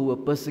people who were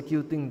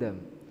persecuting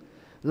them.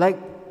 Like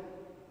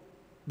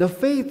the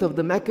faith of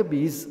the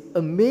Maccabees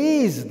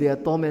amazed their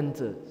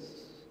tormentors.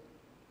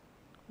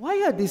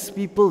 Why are these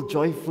people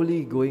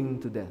joyfully going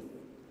to death?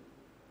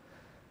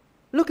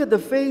 Look at the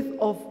faith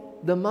of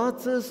the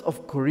martyrs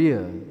of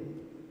Korea,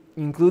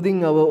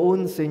 including our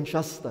own Saint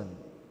Shastan.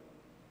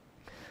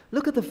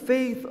 Look at the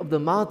faith of the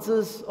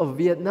martyrs of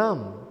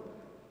Vietnam,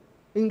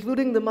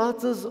 including the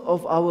martyrs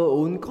of our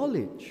own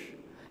college.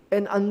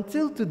 And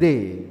until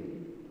today,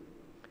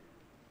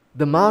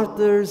 the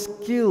martyrs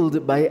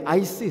killed by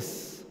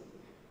ISIS,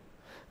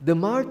 the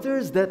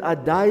martyrs that are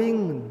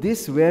dying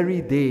this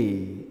very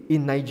day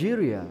in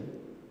Nigeria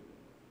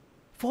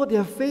for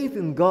their faith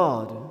in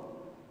God,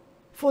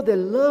 for their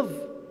love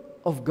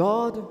of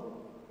God,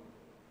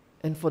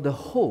 and for the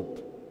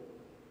hope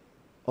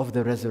of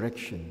the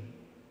resurrection.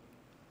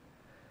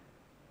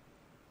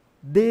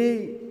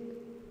 They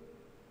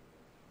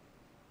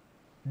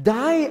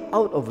die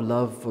out of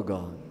love for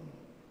God.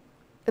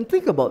 And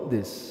think about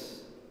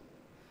this.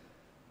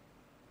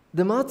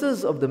 The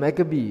martyrs of the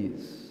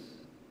Maccabees,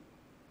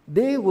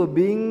 they were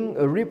being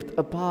ripped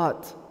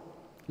apart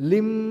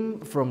limb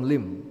from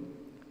limb.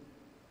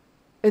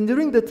 And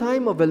during the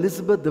time of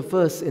Elizabeth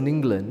I in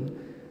England,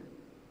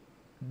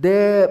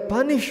 their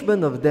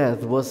punishment of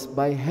death was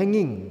by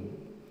hanging,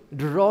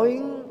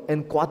 drawing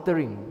and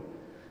quartering.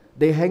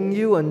 They hang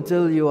you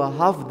until you are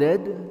half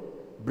dead,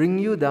 bring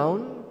you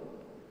down,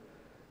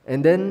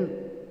 and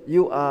then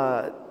you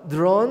are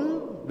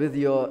drawn with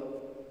your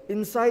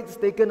insides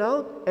taken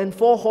out, and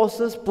 4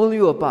 horses pull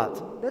you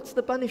apart. That's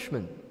the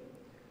punishment.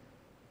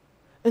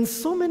 And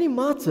so many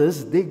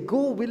martyrs, they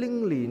go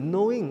willingly,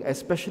 knowing,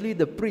 especially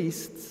the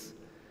priests,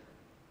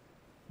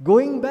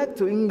 going back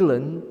to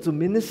England to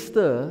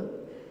minister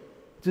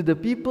to the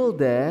people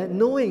there,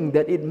 knowing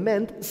that it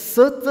meant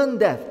certain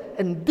death,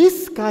 and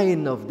this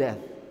kind of death.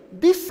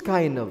 This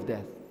kind of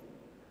death.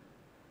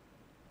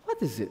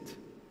 What is it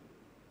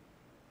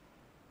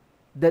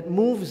that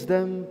moves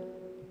them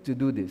to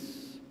do this?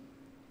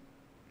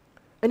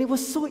 And it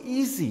was so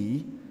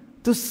easy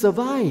to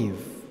survive.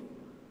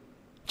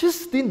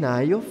 Just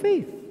deny your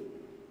faith.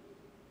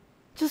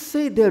 Just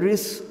say there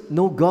is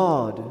no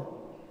God.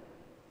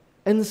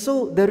 And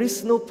so there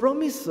is no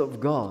promise of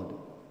God.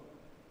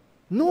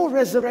 No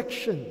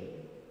resurrection.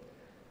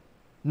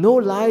 No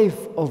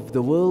life of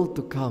the world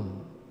to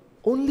come.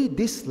 Only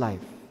this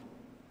life.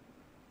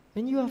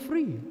 And you are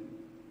free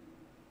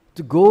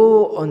to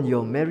go on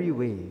your merry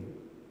way.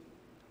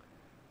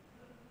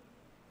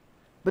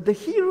 But the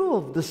hero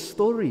of the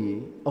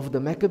story of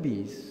the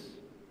Maccabees,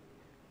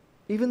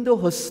 even though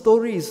her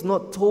story is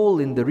not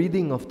told in the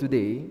reading of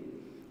today,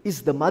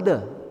 is the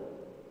mother.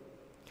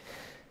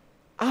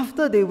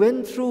 After they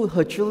went through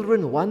her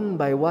children one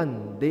by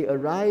one, they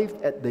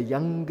arrived at the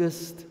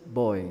youngest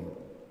boy.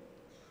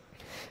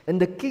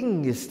 And the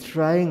king is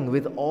trying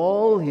with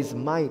all his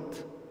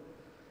might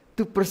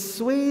to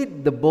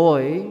persuade the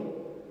boy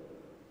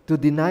to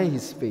deny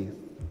his faith.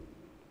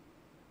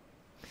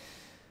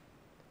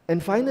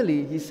 And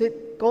finally, he said,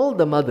 call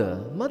the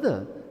mother.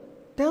 Mother,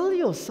 tell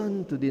your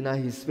son to deny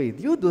his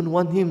faith. You don't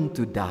want him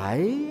to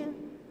die.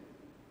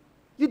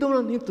 You don't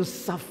want him to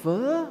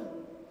suffer.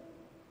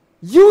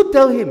 You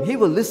tell him, he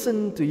will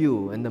listen to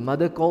you. And the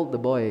mother called the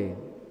boy.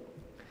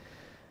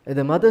 And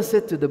the mother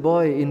said to the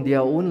boy in their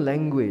own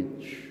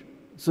language,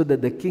 so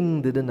that the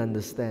king didn't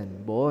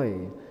understand,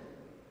 boy,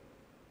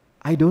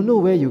 I don't know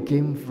where you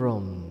came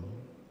from.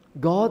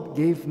 God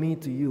gave me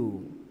to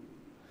you.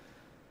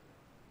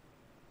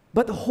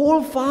 But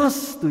hold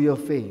fast to your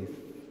faith.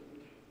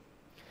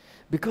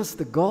 Because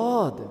the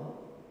God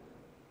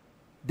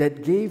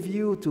that gave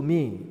you to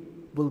me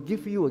will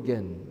give you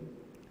again.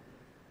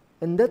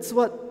 And that's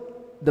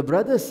what the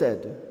brother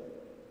said.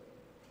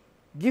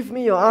 Give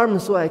me your arm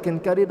so I can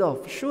cut it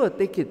off. Sure,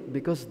 take it,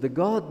 because the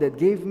God that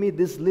gave me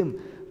this limb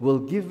will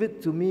give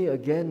it to me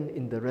again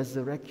in the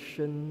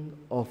resurrection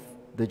of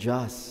the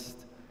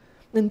just.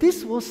 And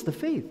this was the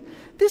faith.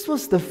 This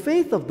was the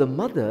faith of the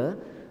mother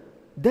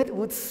that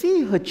would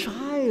see her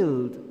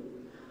child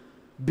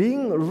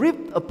being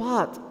ripped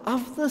apart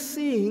after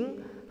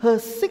seeing her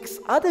 6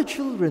 other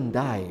children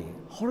die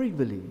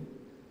horribly.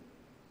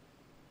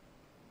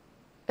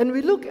 And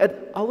we look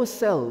at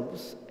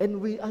ourselves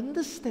and we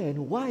understand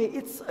why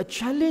it's a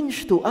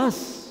challenge to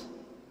us.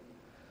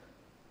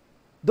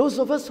 Those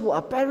of us who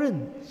are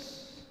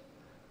parents,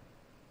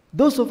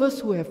 those of us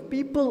who have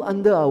people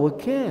under our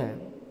care,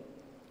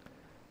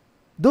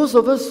 those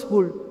of us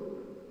who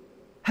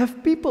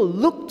have people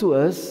look to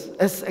us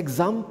as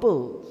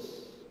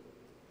examples.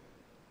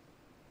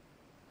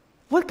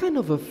 What kind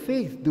of a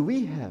faith do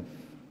we have?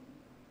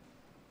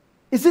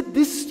 Is it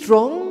this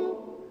strong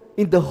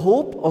in the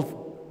hope of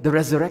the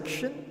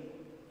resurrection?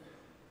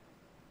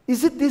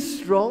 Is it this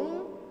strong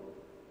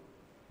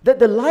that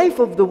the life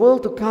of the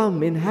world to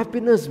come in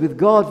happiness with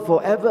God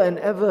forever and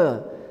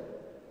ever,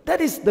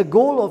 that is the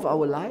goal of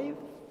our life?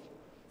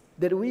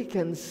 That we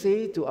can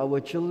say to our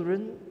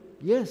children,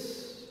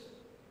 yes,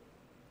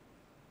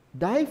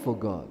 die for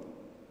God.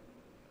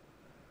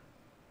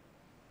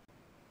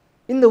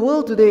 In the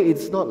world today,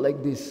 it's not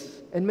like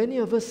this. And many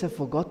of us have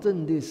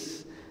forgotten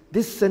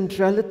this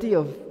centrality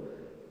of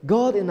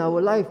God in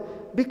our life,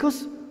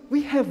 because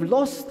we have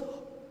lost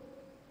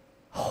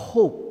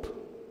hope.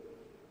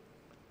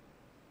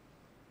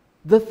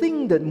 The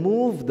thing that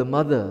moved the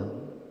mother,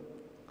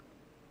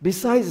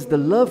 besides the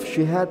love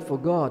she had for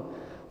God,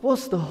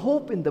 was the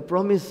hope in the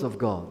promise of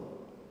God.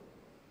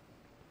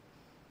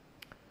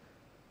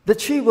 That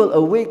she will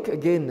awake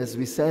again, as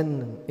we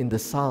sang in the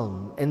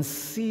psalm, and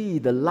see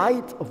the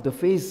light of the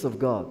face of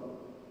God.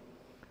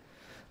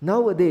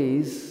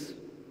 Nowadays,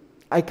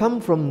 I come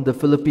from the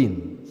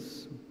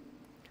Philippines.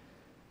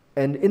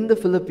 And in the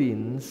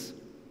Philippines,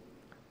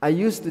 I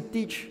used to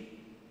teach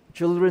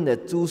children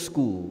at 2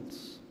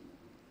 schools.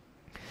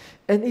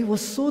 And it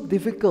was so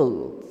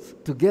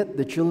difficult to get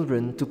the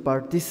children to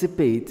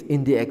participate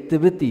in the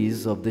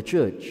activities of the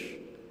church.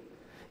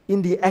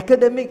 In the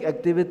academic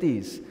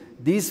activities,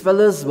 these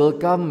fellas will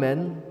come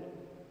and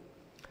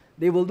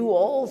they will do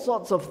all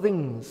sorts of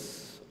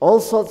things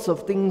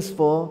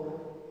for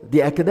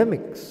the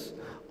academics,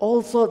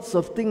 all sorts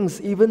of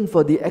things even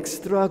for the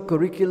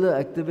extracurricular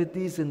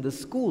activities in the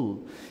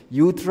school.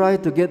 You try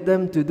to get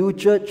them to do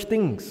church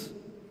things.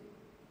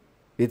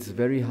 It's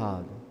very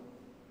hard.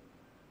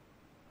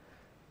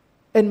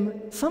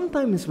 And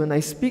sometimes when I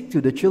speak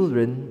to the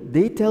children,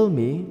 they tell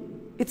me,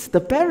 it's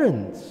the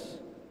parents.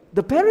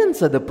 The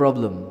parents are the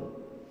problem.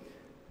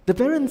 The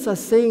parents are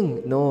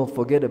saying, no,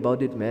 forget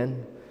about it,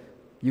 man.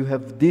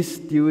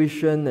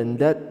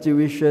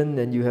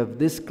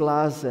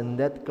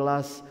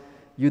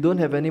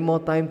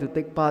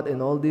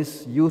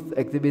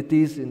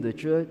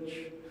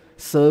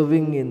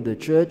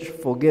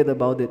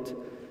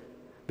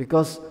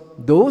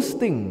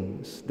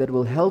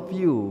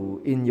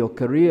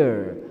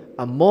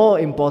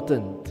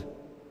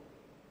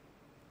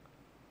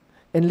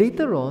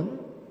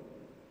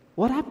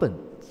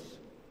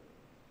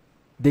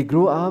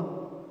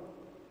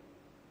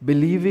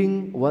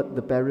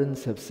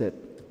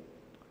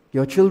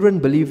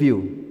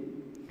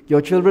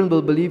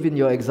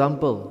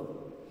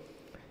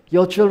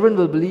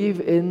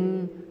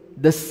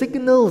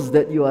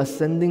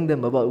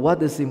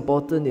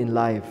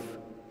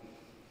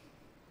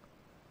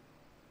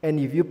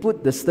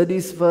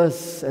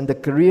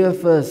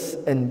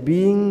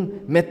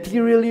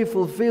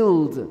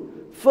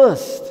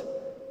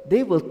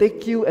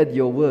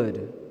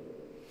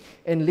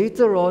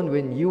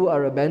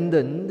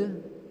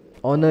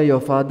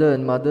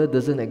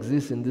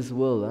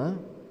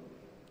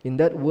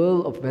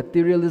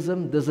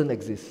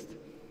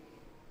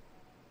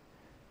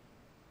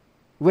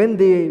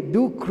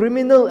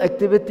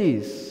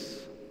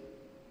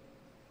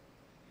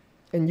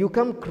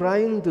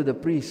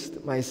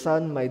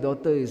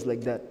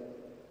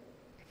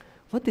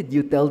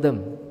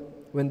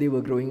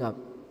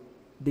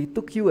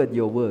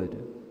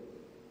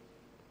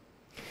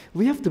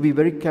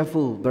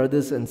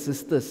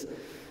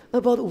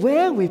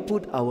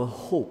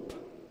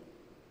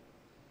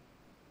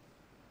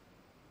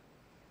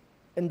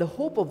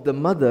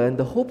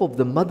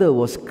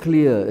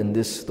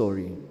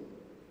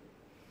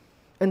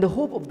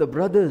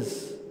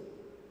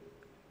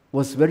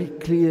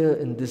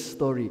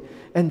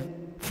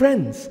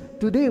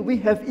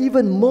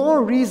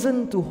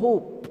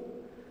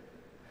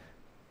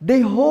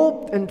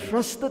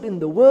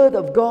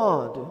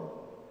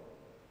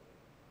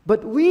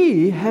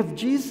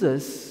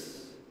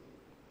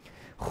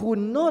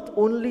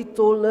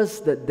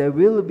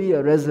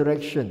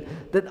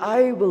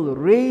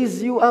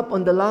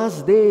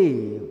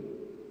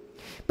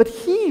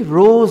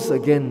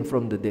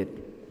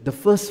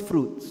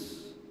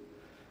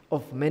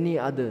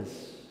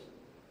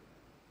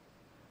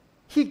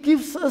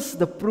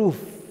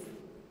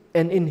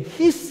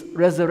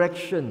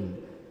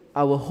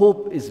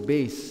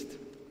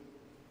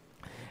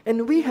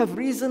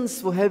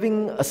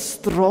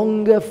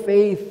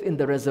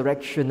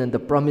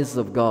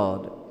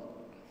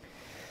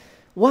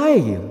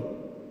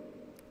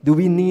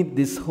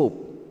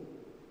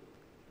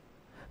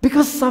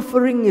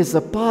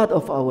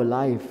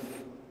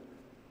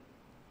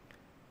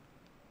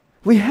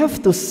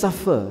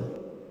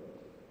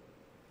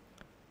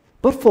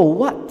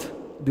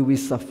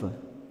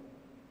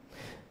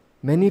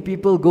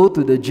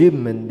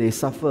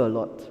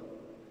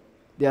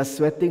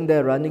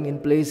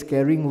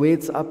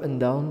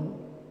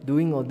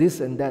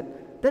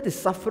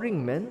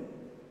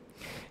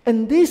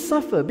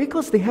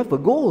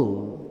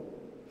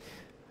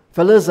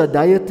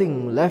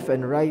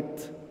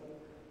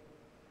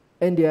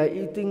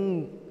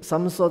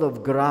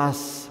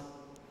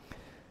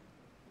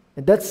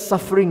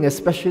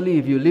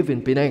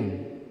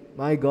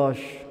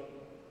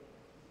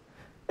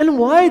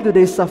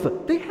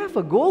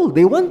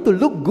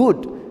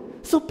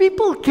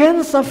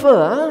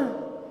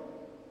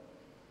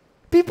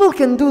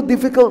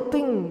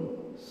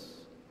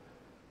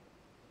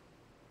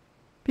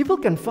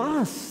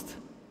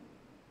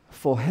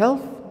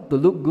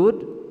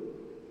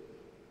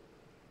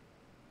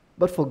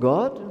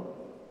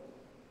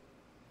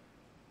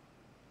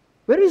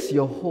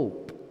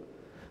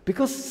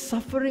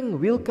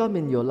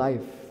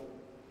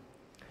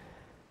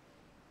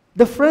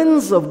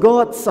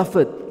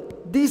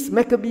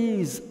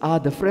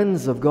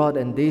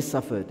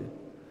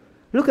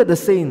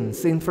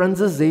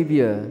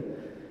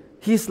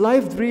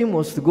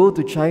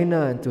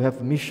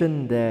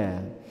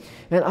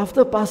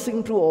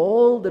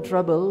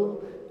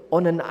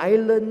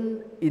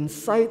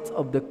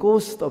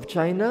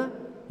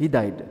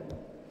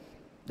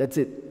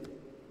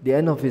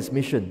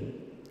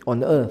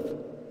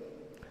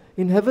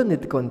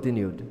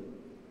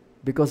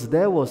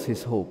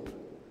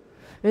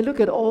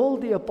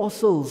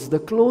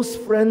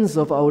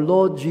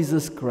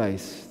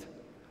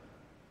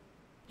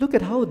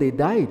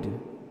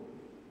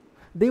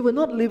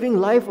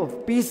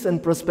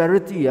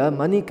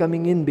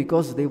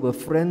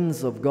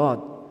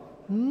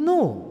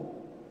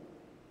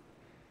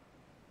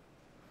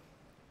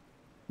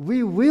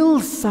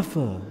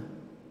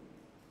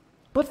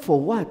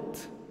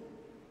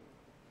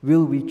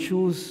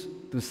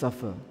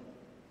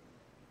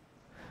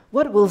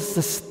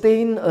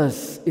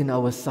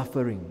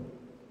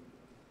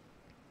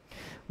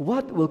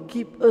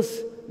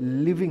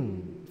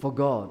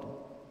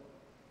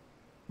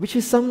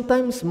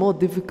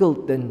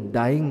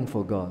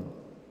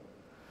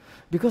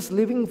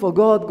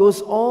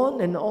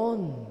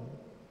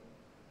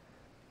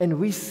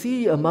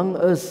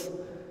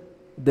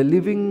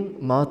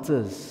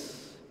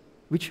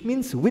 which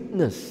means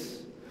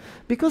witness.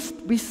 Because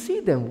we see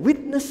them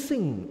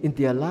witnessing in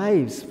their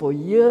lives for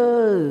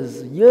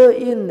years, year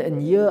in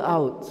and year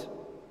out.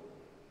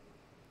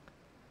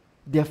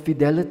 Their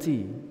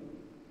fidelity,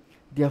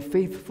 their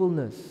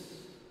faithfulness.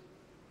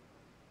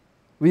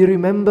 We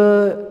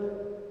remember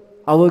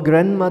our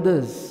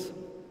grandmothers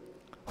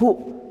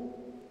who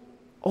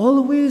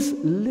always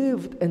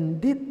lived and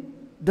did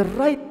the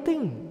right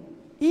thing,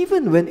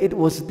 even when it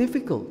was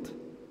difficult.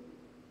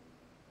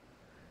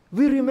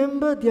 We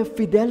remember their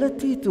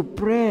fidelity to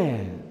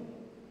prayer.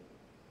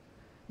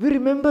 We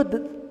remember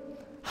the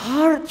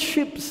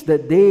hardships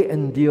that they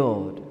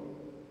endured.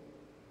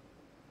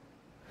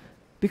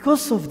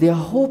 Because of their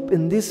hope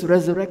in this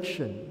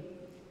resurrection.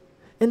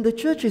 And the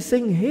church is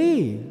saying,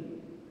 hey,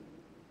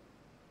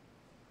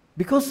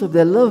 because of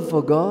their love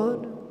for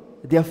God,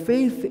 their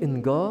faith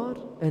in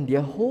God, and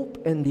their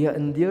hope and their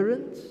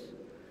endurance,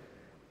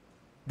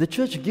 the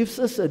church gives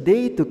us a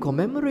day to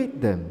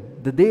commemorate them,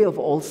 the Day of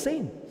All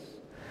Saints.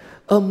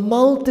 A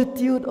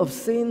multitude of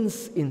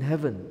saints in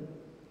heaven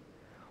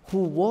who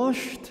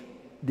washed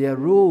their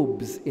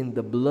robes in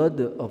the blood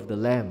of the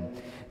Lamb.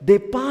 They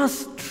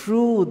passed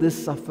through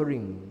this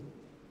suffering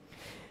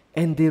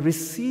and they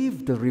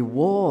received the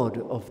reward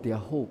of their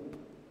hope.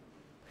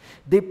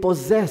 They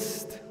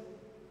possessed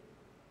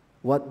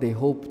what they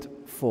hoped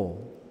for.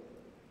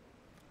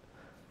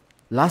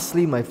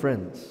 Lastly, my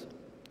friends,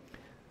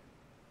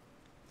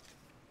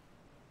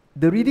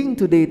 the reading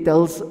today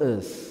tells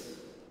us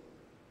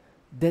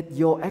that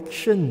your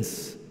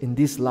actions in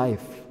this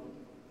life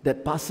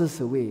that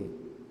passes away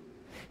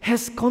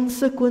has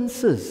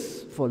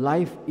consequences for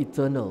life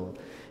eternal.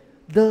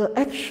 The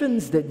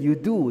actions that you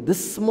do, the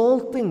small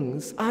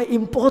things, are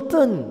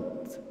important.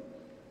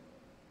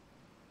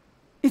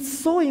 It's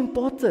so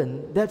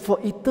important that for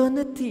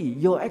eternity,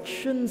 your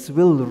actions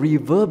will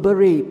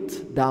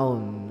reverberate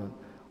down.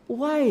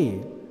 Why?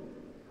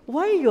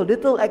 Why your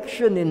little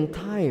action in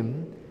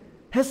time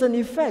has an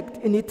effect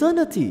in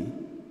eternity?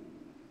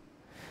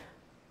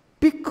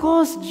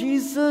 Because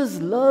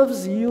Jesus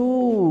loves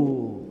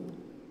you.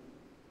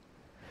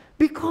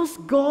 Because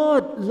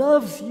God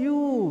loves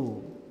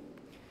you.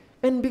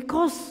 And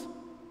because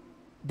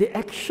the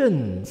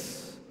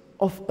actions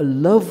of a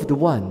loved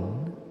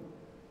one,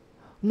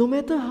 no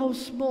matter how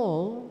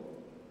small,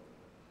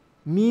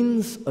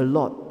 means a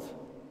lot.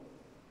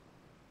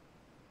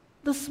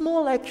 The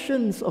small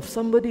actions of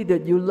somebody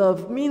that you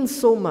love mean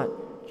so much.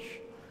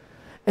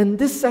 And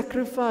this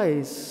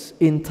sacrifice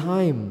in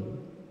time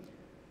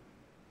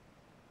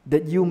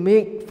that you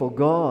make for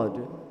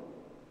God,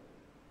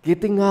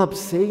 getting up,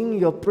 saying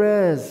your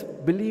prayers,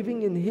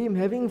 believing in Him,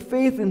 having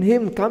faith in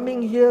Him,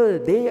 coming here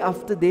day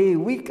after day,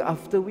 week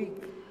after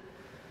week.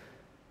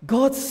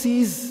 God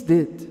sees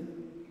it.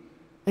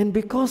 And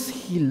because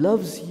He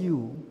loves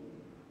you,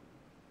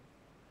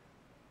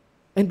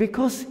 and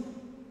because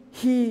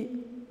He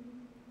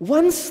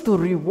wants to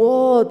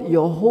reward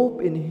your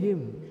hope in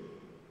Him,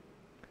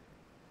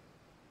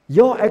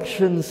 your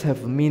actions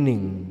have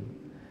meaning.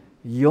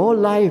 Your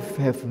life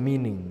have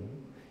meaning.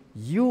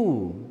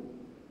 You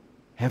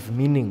have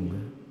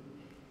meaning.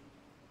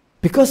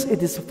 Because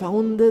it is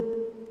founded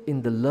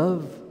in the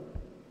love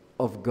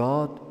of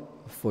God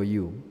for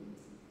you.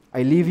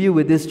 I leave you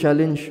with this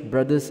challenge,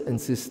 brothers and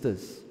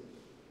sisters.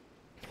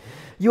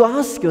 You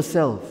ask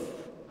yourself,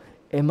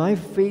 am I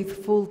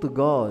faithful to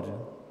God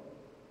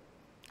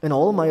and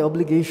all my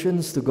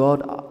obligations to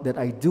God that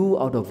I do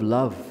out of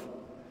love?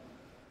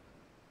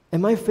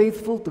 Am I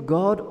faithful to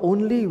God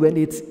only when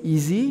it's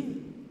easy?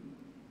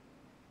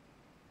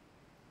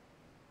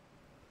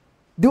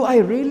 Do I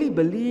really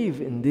believe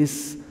in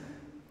this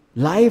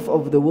life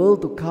of the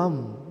world to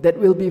come that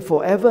will be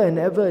forever and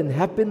ever in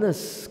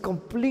happiness,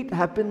 complete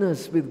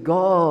happiness with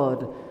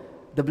God,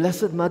 the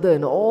Blessed Mother,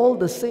 and all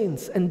the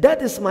saints? And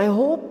that is my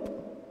hope.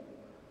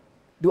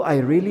 Do I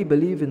really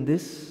believe in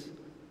this?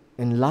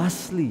 And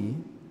lastly,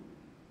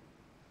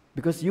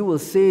 because you will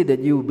say that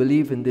you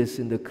believe in this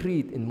in the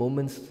creed in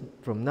moments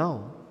from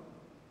now.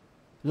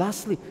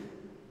 Lastly,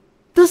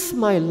 does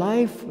my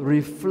life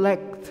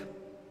reflect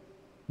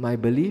my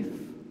belief?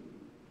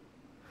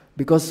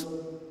 Because,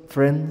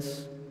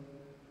 friends,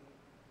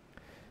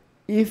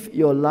 if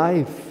your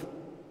life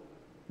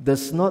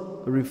does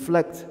not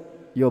reflect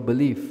your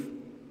belief,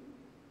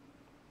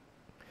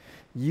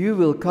 you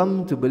will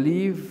come to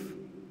believe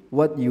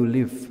what you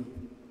live.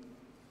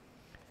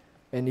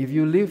 And if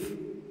you live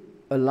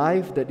a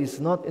life that is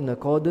not in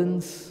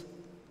accordance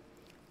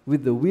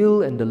with the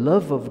will and the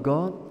love of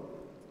God,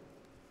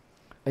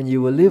 and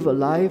you will live a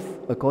life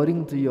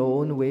according to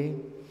your own way,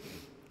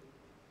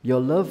 your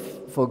love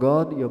for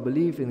God, your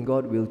belief in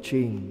God will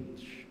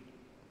change.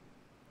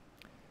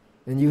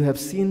 And you have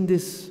seen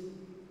this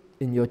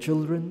in your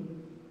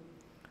children,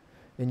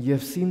 and you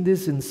have seen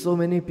this in so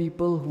many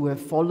people who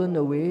have fallen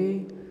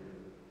away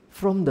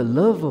from the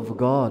love of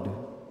God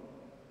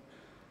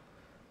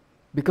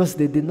because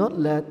they did not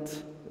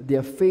let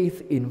their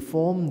faith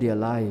inform their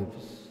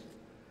lives,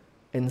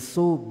 and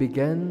so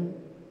began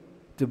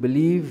to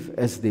believe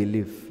as they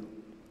live.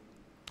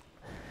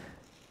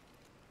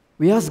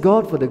 We ask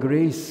God for the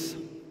grace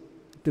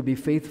to be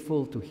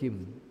faithful to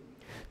Him,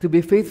 to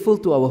be faithful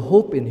to our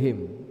hope in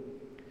Him.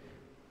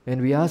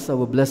 And we ask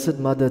our Blessed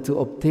Mother to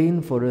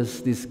obtain for us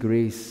this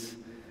grace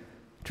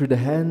through the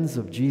hands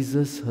of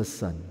Jesus, her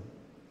Son.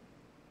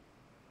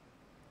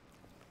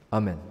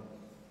 Amen.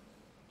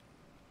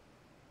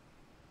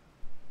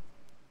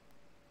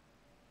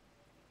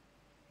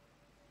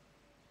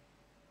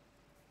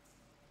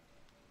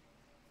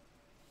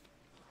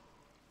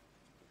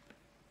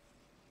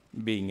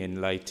 Being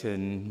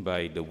enlightened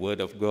by the Word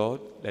of God,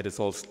 let us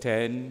all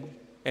stand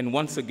and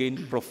once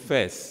again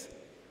profess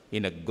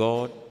in a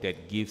God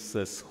that gives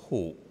us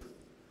hope.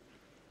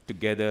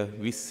 Together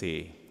we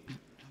say,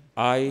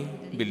 I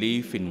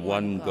believe in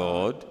one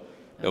God,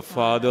 the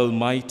Father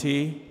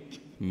Almighty,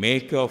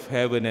 maker of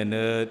heaven and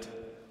earth,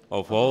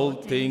 of all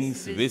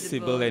things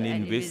visible and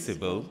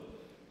invisible.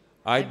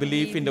 I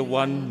believe in the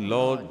one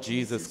Lord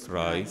Jesus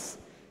Christ,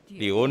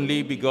 the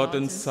only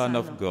begotten Son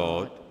of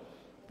God,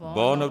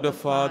 born of the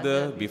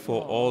Father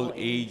before all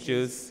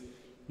ages,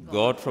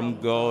 God from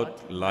God,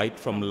 light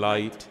from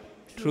light,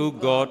 true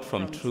God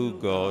from true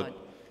God,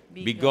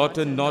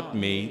 begotten not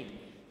made,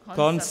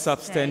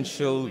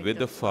 consubstantial with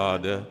the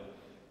Father.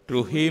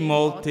 Through him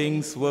all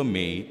things were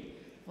made.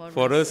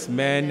 For us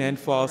men and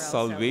for our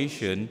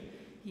salvation,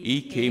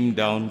 he came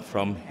down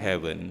from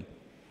heaven,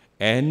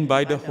 and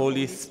by the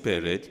Holy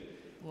Spirit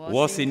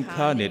was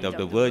incarnate of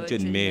the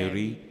Virgin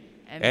Mary,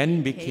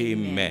 and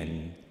became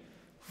man.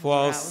 For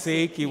our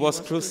sake he was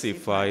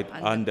crucified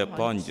under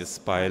Pontius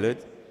Pilate.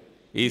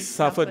 He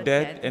suffered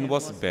death and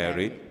was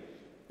buried,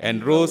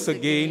 and rose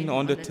again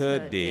on the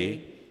third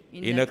day,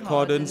 in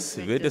accordance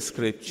with the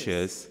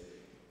Scriptures.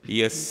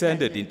 He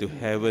ascended into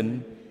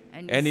heaven,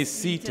 and is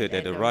seated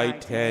at the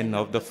right hand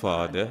of the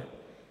Father.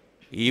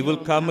 He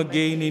will come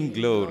again in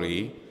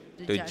glory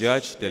to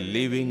judge the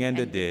living and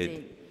the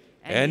dead,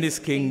 and his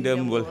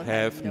kingdom will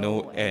have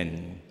no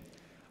end.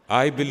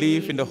 I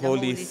believe in the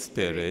Holy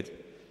Spirit,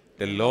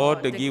 the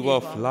Lord, the giver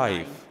of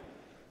life,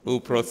 who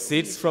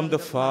proceeds from the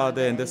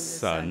Father and the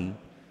Son,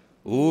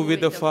 who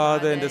with the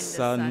Father and the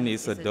Son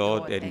is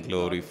adored and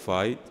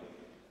glorified,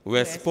 who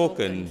has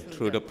spoken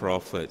through the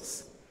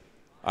prophets.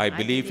 I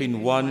believe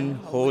in one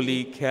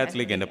holy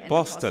Catholic and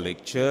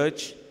Apostolic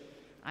Church.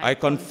 I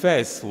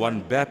confess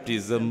one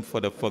baptism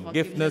for the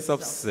forgiveness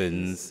of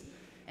sins,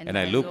 and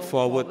I look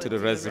forward to the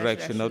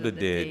resurrection of the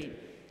dead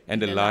and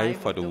the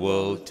life of the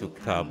world to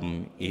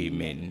come.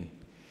 Amen.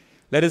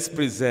 Let us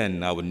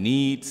present our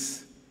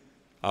needs,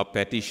 our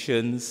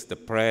petitions, the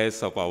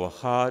prayers of our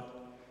heart,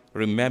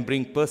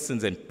 remembering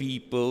persons and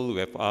people who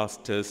have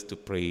asked us to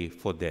pray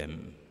for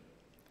them.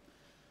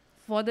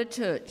 For the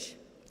Church,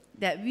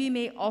 that we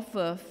may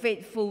offer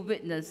faithful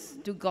witness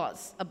to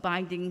God's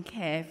abiding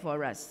care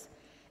for us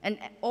and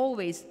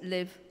always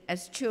live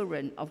as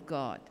children of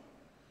God.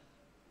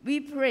 We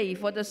pray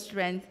for the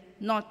strength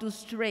not to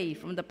stray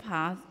from the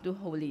path to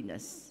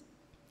holiness.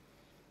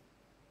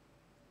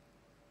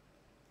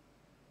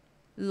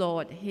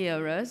 Lord,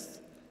 hear us.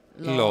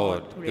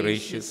 Lord,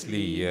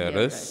 graciously hear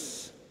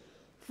us.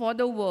 For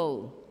the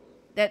world,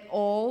 that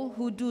all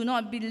who do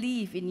not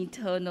believe in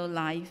eternal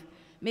life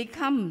may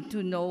come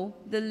to know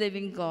the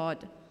living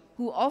God,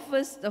 who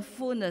offers the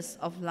fullness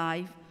of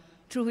life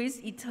through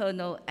his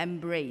eternal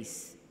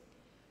embrace.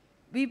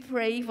 We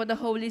pray for the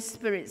Holy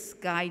Spirit's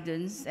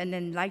guidance and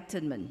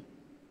enlightenment.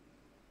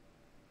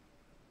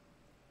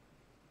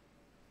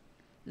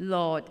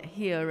 Lord,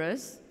 hear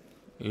us.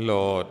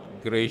 Lord,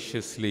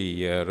 graciously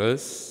hear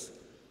us.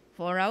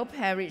 For our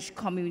parish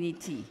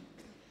community,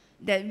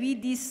 that we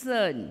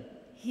discern,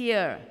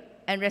 hear,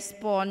 and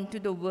respond to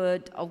the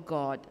word of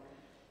God,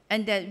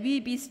 and that we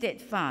be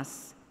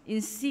steadfast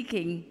in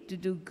seeking to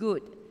do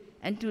good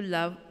and to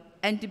love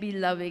and to be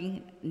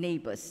loving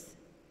neighbors.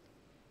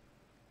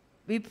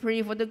 We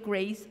pray for the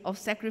grace of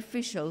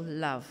sacrificial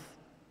love.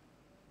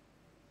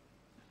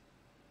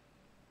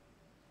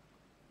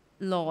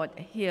 Lord,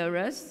 hear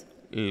us.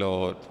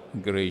 Lord,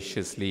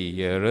 graciously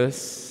hear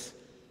us.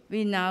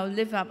 We now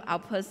lift up our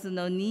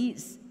personal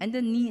needs and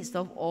the needs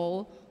of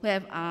all who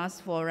have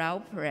asked for our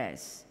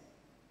prayers.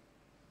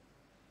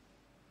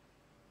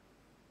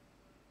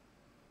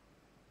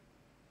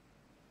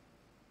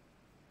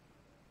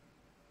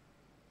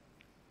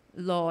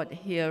 Lord,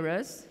 hear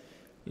us.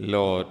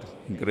 Lord,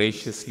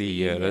 graciously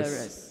hear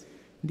us.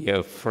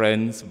 Dear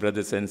friends,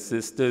 brothers and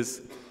sisters,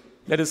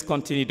 let us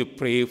continue to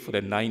pray for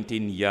the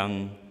 19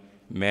 young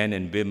men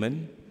and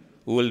women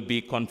who will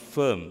be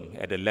confirmed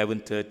at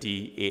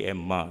 11:30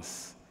 a.m.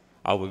 Mass,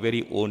 our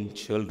very own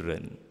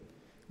children,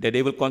 that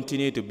they will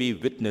continue to be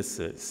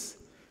witnesses.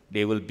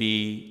 They will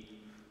be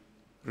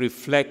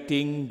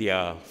reflecting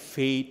their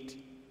faith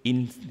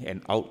in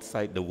and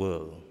outside the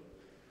world.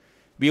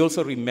 We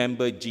also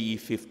remember GE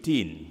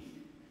 15.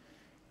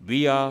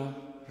 We are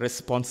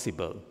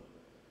responsible.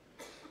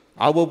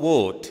 Our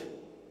vote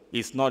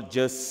is not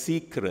just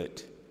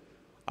secret.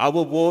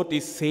 Our vote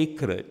is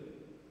sacred.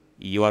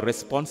 You are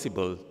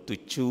responsible to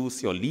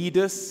choose your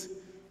leaders,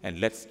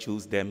 and let's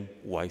choose them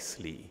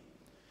wisely.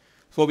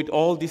 So with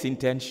all these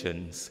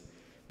intentions,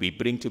 we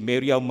bring to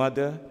Mary, our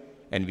Mother,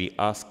 and we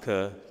ask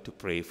her to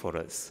pray for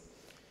us.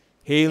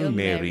 Hail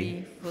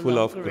Mary, full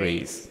of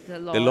grace,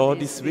 the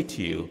Lord is with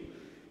you.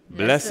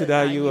 Blessed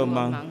are you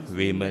among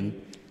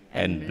women,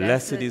 and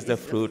blessed is the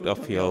fruit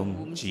of your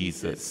womb,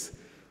 Jesus.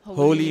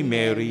 Holy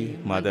Mary,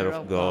 Mother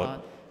of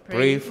God,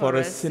 pray for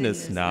us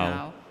sinners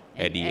now,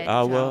 at the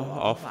hour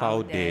of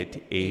our death.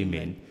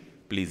 Amen.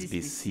 Please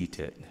be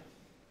seated.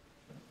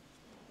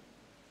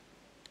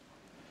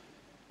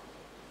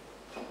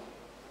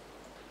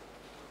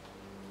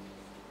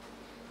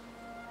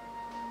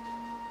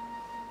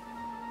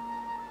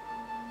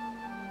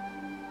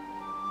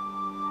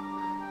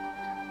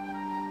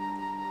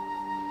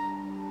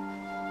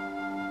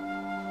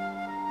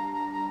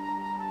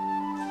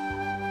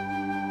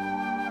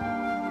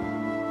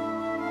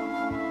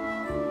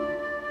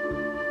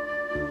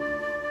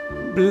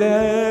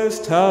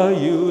 Blessed are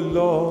you,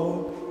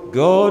 Lord,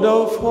 God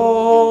of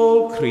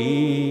all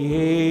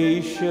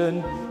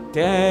creation.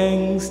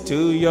 Thanks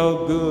to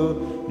your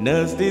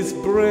goodness, this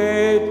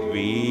bread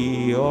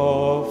we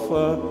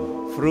offer,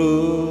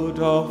 fruit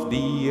of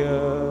the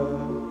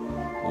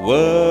earth,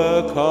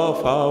 work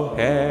of our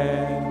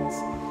hands.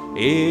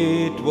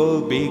 It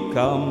will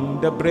become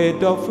the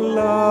bread of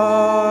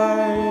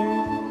life.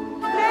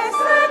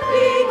 Blessed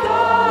be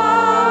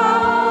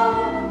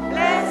God,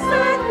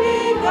 blessed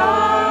be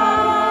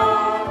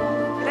God,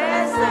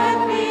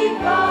 blessed be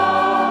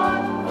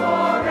God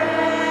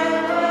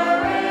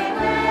forever,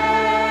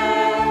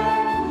 amen.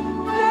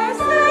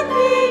 Blessed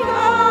be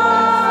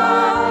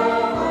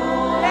God,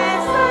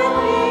 blessed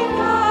be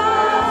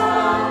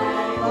God,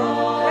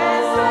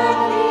 blessed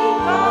be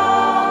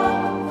God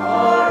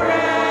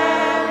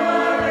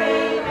forever,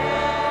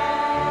 amen.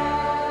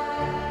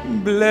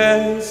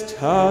 Blessed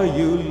are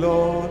you,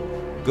 Lord,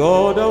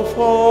 God of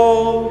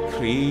all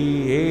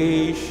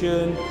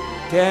creation.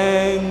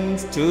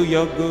 Thanks to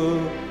your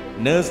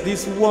goodness,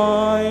 this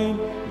wine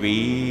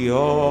we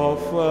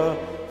offer,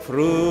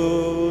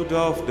 fruit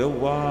of the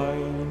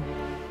vine,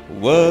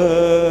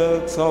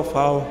 works of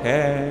our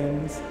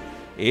hands.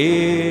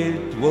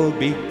 It will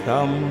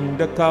become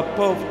the cup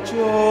of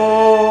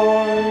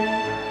joy.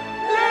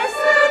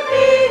 Blessed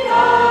be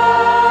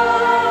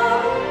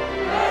God,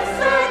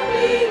 blessed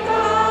be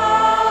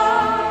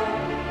God,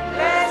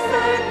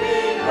 blessed be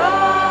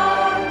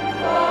God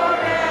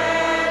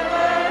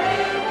forever,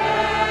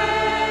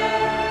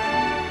 amen.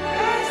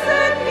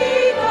 Blessed be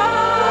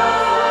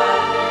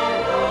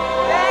God,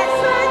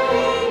 blessed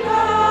be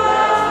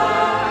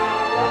God,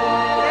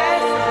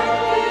 blessed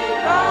be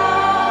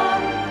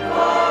God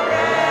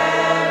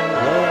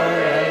forever,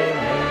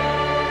 amen.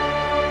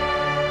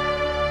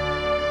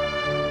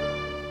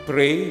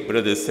 Pray,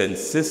 brothers and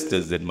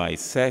sisters, that my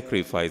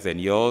sacrifice and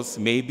yours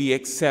may be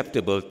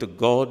acceptable to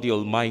God the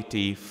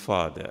Almighty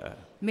Father.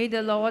 May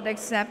the Lord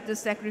accept the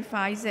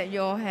sacrifice at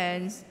your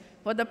hands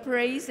for the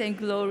praise and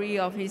glory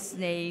of his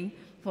name,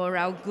 for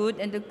our good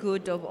and the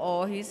good of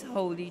all his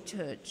holy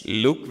church.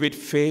 Look with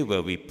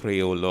favor, we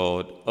pray, O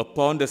Lord,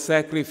 upon the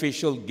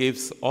sacrificial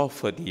gifts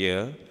offered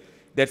here,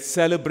 that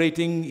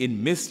celebrating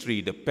in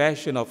mystery the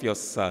passion of your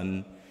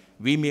Son,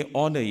 we may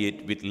honor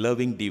it with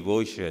loving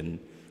devotion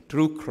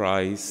through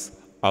Christ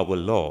our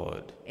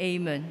Lord.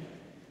 Amen.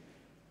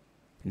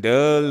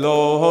 The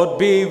Lord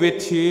be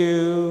with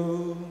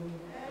you.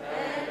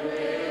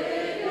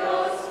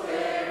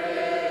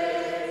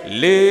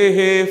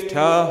 Lift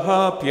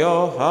up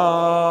your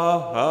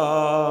hearts.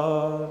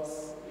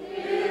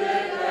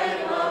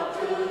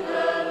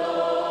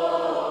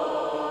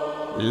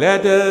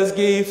 Let us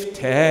give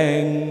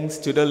thanks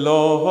to the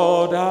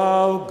Lord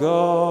our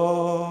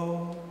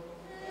God.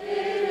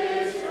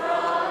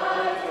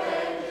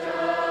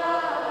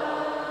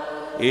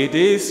 It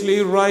is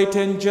right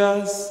and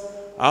just,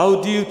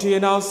 our duty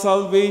and our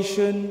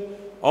salvation,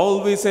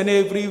 always and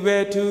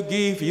everywhere to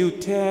give you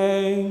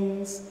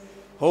thanks.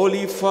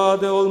 Holy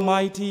Father,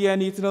 Almighty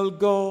and eternal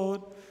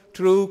God,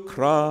 through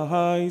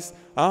Christ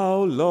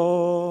our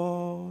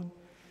Lord.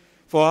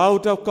 For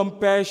out of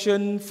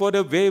compassion for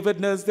the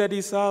waywardness that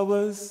is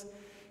ours,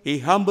 he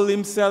humbled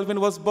himself and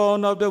was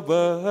born of the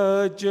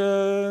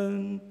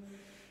Virgin.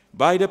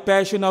 By the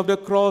passion of the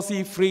cross,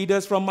 he freed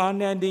us from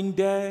unending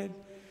death,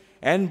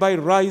 and by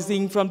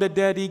rising from the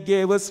dead, he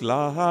gave us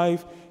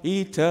life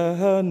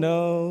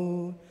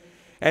eternal.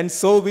 And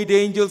so with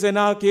angels and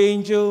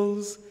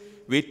archangels,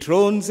 with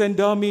thrones and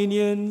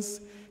dominions,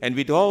 and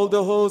with all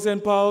the hosts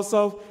and powers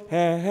of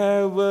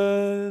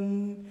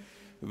heaven,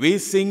 we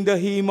sing the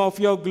hymn of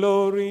your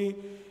glory,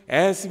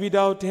 as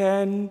without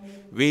end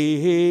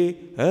we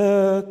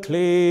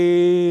acclaim.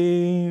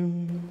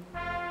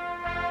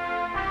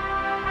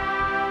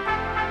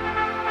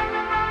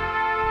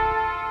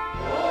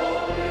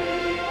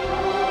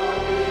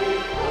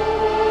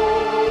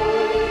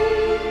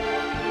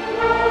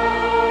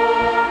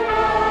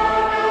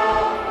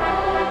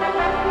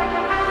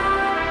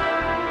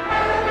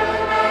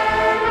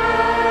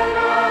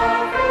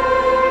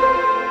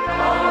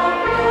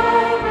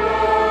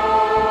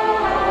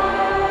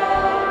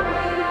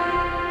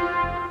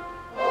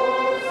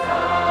 Hosanna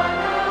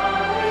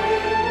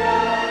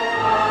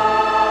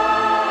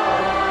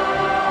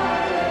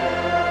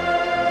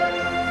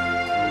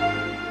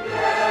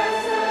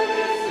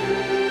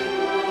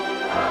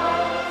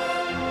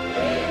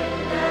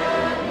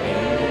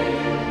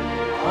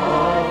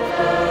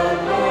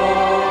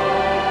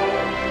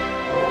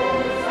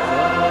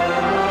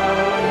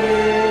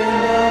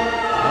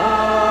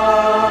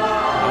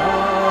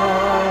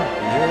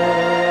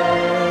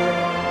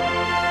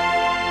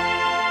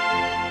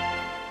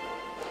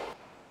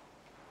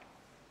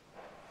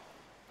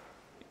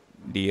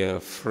Dear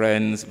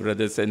friends,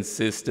 brothers and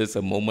sisters,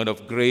 a moment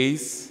of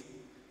grace.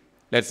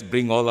 Let's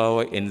bring all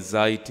our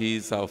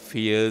anxieties, our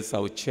fears,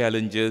 our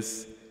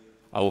challenges,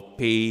 our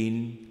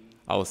pain,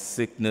 our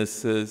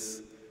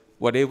sicknesses,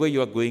 whatever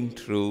you are going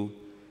through,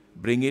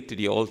 bring it to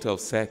the altar of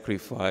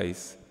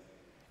sacrifice.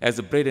 As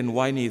the bread and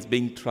wine is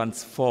being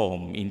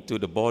transformed into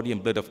the body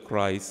and blood of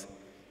Christ,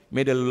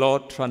 may the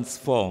Lord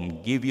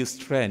transform, give you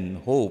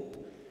strength,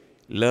 hope,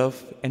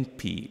 love, and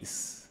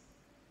peace.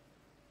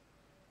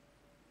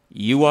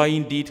 You are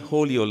indeed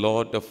holy, O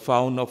Lord, the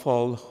fount of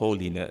all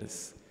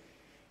holiness.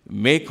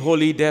 Make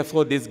holy,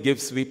 therefore, these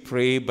gifts, we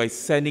pray, by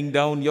sending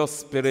down your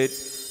Spirit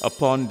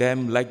upon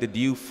them like the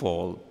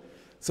dewfall,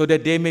 so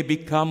that they may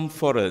become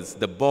for us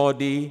the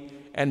body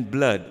and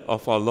blood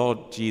of our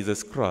Lord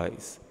Jesus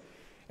Christ.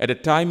 At the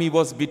time he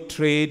was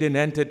betrayed and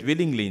entered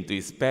willingly into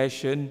his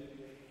passion,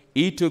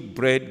 he took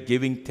bread,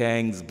 giving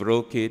thanks,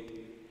 broke it,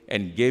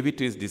 and gave it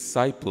to his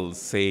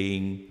disciples,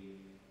 saying,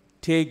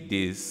 "Take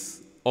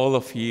this, all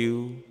of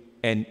you,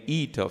 and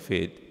eat of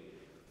it,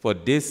 for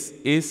this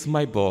is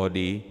my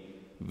body,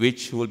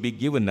 which will be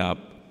given up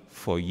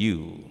for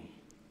you."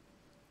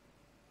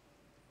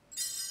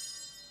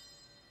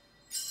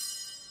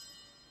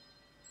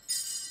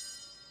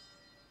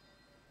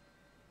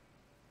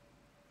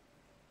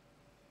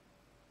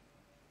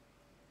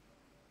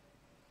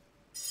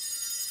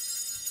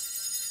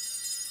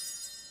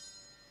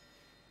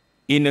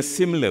 In a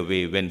similar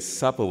way, when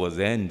supper was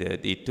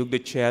ended, he took the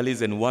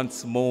chalice, and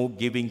once more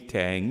giving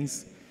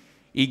thanks,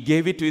 he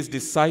gave it to his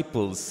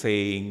disciples,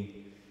 saying,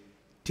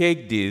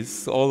 "Take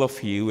this, all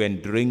of you,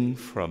 and drink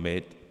from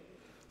it,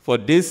 for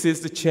this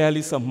is the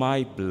chalice of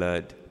my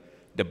blood,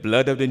 the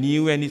blood of the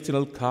new and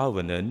eternal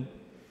covenant,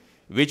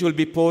 which will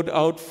be poured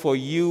out for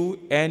you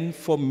and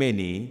for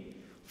many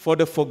for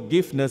the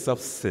forgiveness of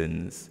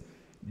sins.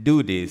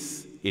 Do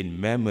this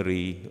in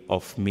memory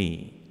of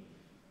me."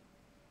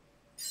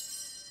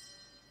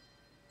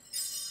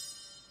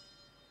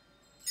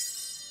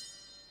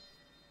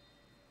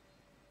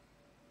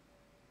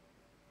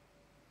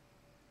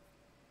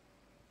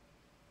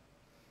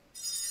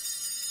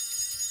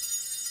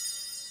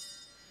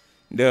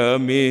 The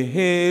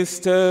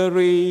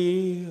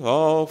mystery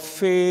of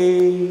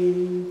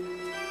faith.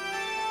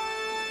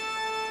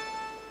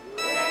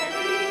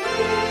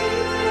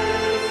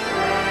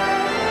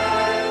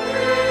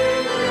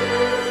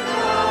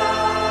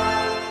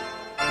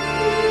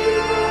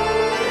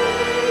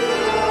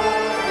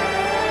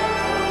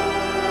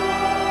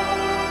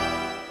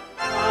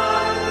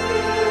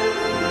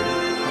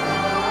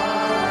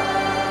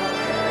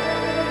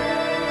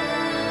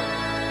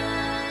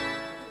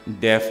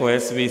 Therefore,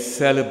 as we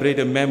celebrate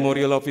the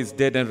memorial of his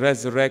death and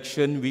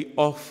resurrection, we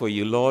offer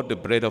you, Lord, the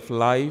bread of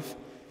life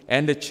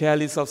and the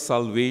chalice of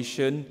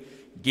salvation,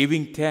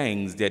 giving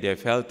thanks that you have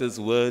felt us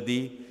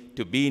worthy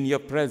to be in your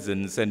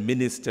presence and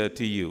minister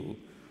to you.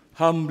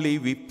 Humbly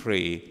we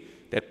pray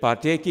that,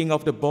 partaking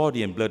of the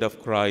body and blood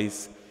of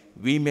Christ,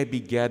 we may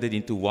be gathered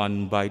into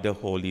one by the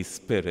Holy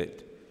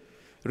Spirit.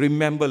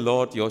 Remember,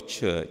 Lord, your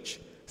church,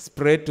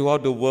 spread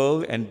throughout the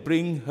world, and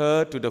bring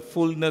her to the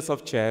fullness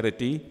of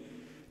charity,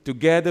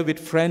 together with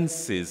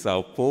Francis,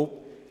 our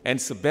Pope,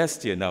 and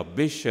Sebastian, our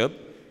Bishop,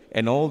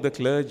 and all the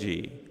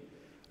clergy.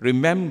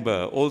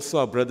 Remember also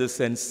our brothers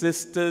and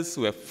sisters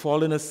who have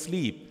fallen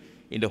asleep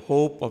in the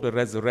hope of the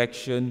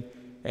resurrection,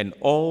 and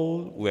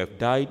all who have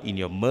died in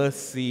your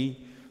mercy.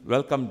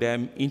 Welcome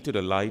them into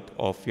the light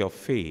of your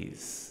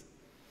face.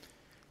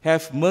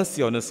 Have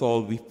mercy on us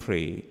all, we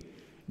pray,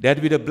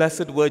 that with the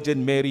Blessed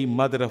Virgin Mary,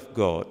 Mother of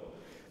God,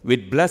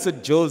 with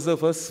blessed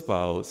Joseph, her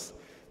spouse,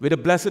 with the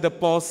blessed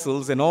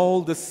apostles and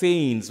all the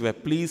saints who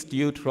have pleased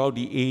you throughout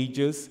the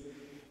ages,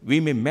 we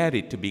may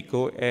merit to be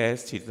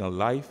co-heirs to eternal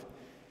life,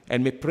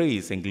 and may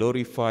praise and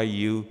glorify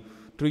you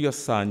through your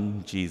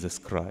Son, Jesus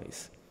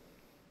Christ.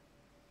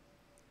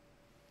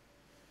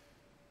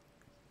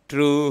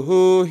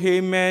 Through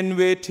him and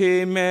with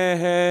him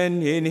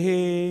and in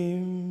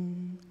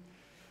him,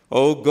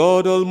 O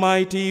God,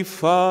 Almighty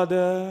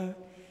Father,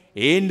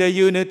 in the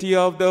unity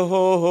of the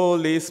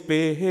Holy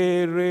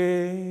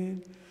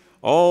Spirit,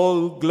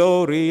 all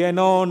glory and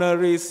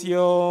honor is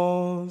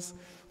yours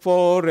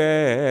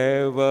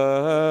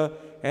forever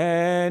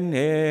and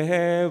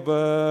ever.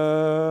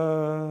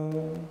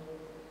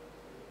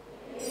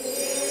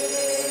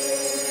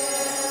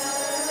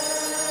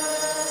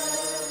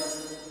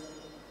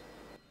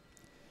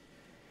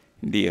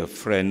 Dear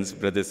friends,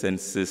 brothers and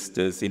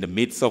sisters, in the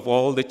midst of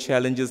all the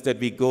challenges that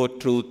we go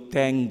through,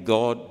 thank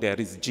God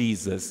there is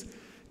Jesus.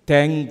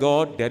 Thank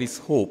God there is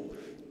hope.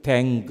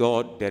 Thank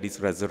God there is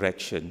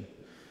resurrection.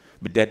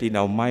 With that in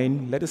our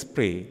mind, let us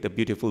pray the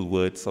beautiful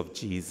words of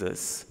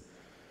Jesus.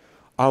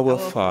 Our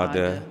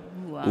Father,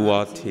 who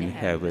art in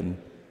heaven,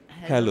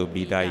 hallowed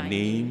be thy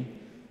name.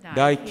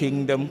 Thy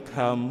kingdom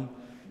come,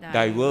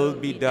 thy will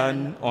be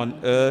done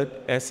on earth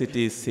as it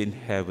is in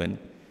heaven.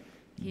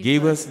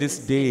 Give us this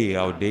day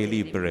our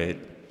daily bread,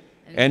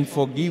 and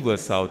forgive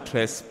us our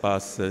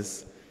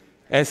trespasses,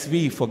 as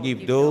we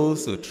forgive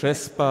those who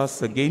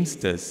trespass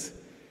against us.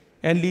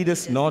 And lead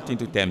us not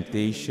into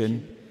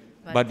temptation,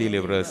 but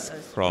deliver us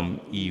from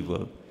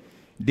evil.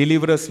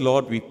 Deliver us,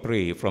 Lord, we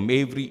pray, from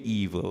every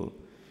evil.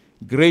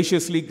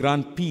 Graciously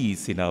grant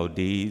peace in our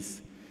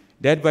days,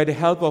 that by the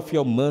help of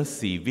your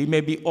mercy we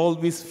may be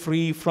always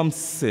free from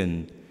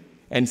sin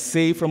and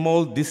safe from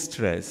all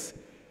distress,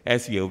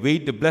 as we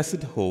await the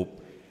blessed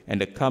hope and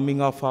the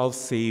coming of our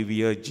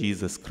Savior,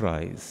 Jesus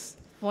Christ.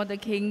 For the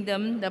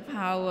kingdom, the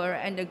power,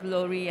 and the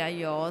glory are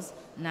yours,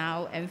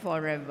 now and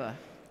forever.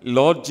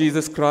 Lord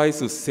Jesus Christ,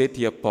 who said to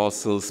the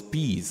apostles,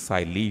 "Peace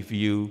I leave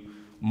you,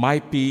 my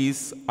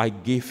peace I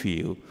give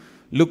you,"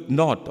 look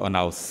not on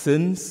our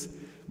sins,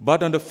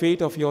 but on the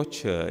faith of your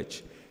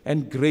church,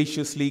 and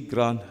graciously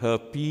grant her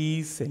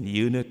peace and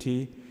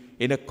unity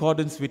in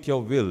accordance with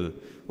your will,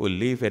 who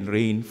live and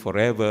reign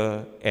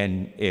forever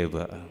and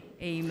ever.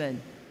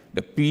 Amen.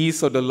 The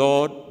peace of the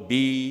Lord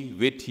be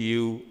with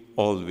you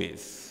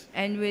always.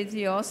 And with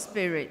your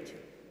spirit.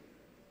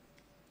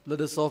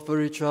 Let us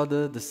offer each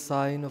other the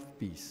sign of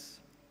peace.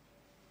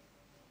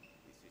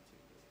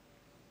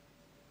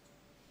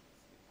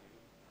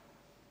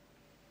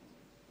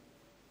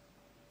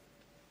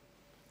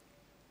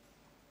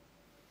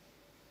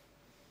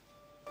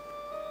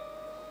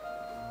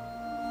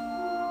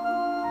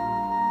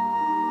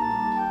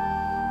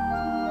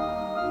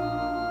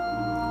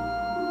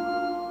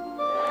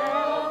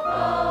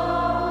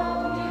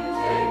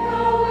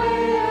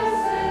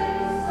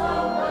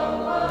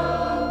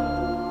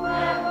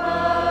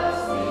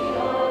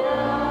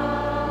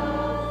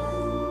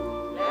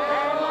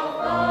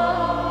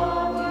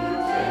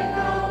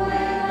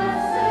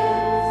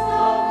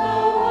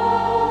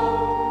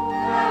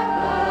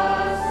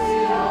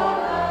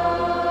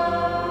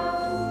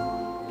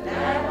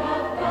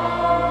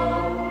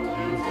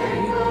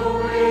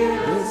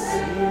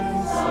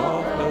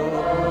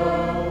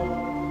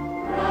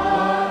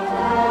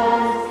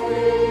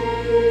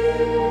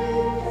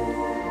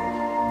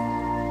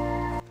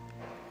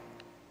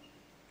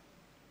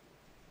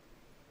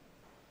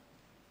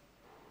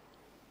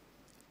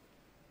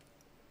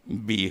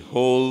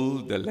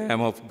 Behold the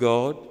Lamb of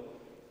God.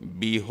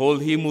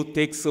 Behold him who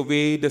takes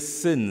away the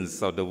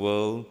sins of the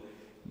world.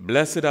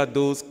 Blessed are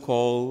those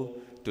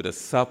called to the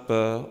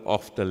supper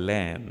of the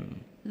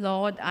Lamb.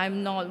 Lord,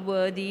 I'm not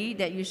worthy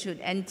that you should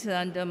enter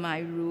under my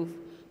roof,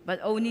 but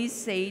only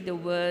say the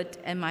word,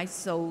 and my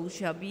soul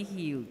shall be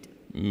healed.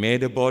 May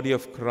the body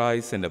of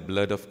Christ and the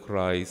blood of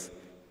Christ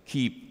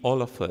keep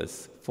all of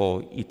us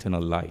for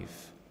eternal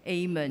life.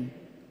 Amen.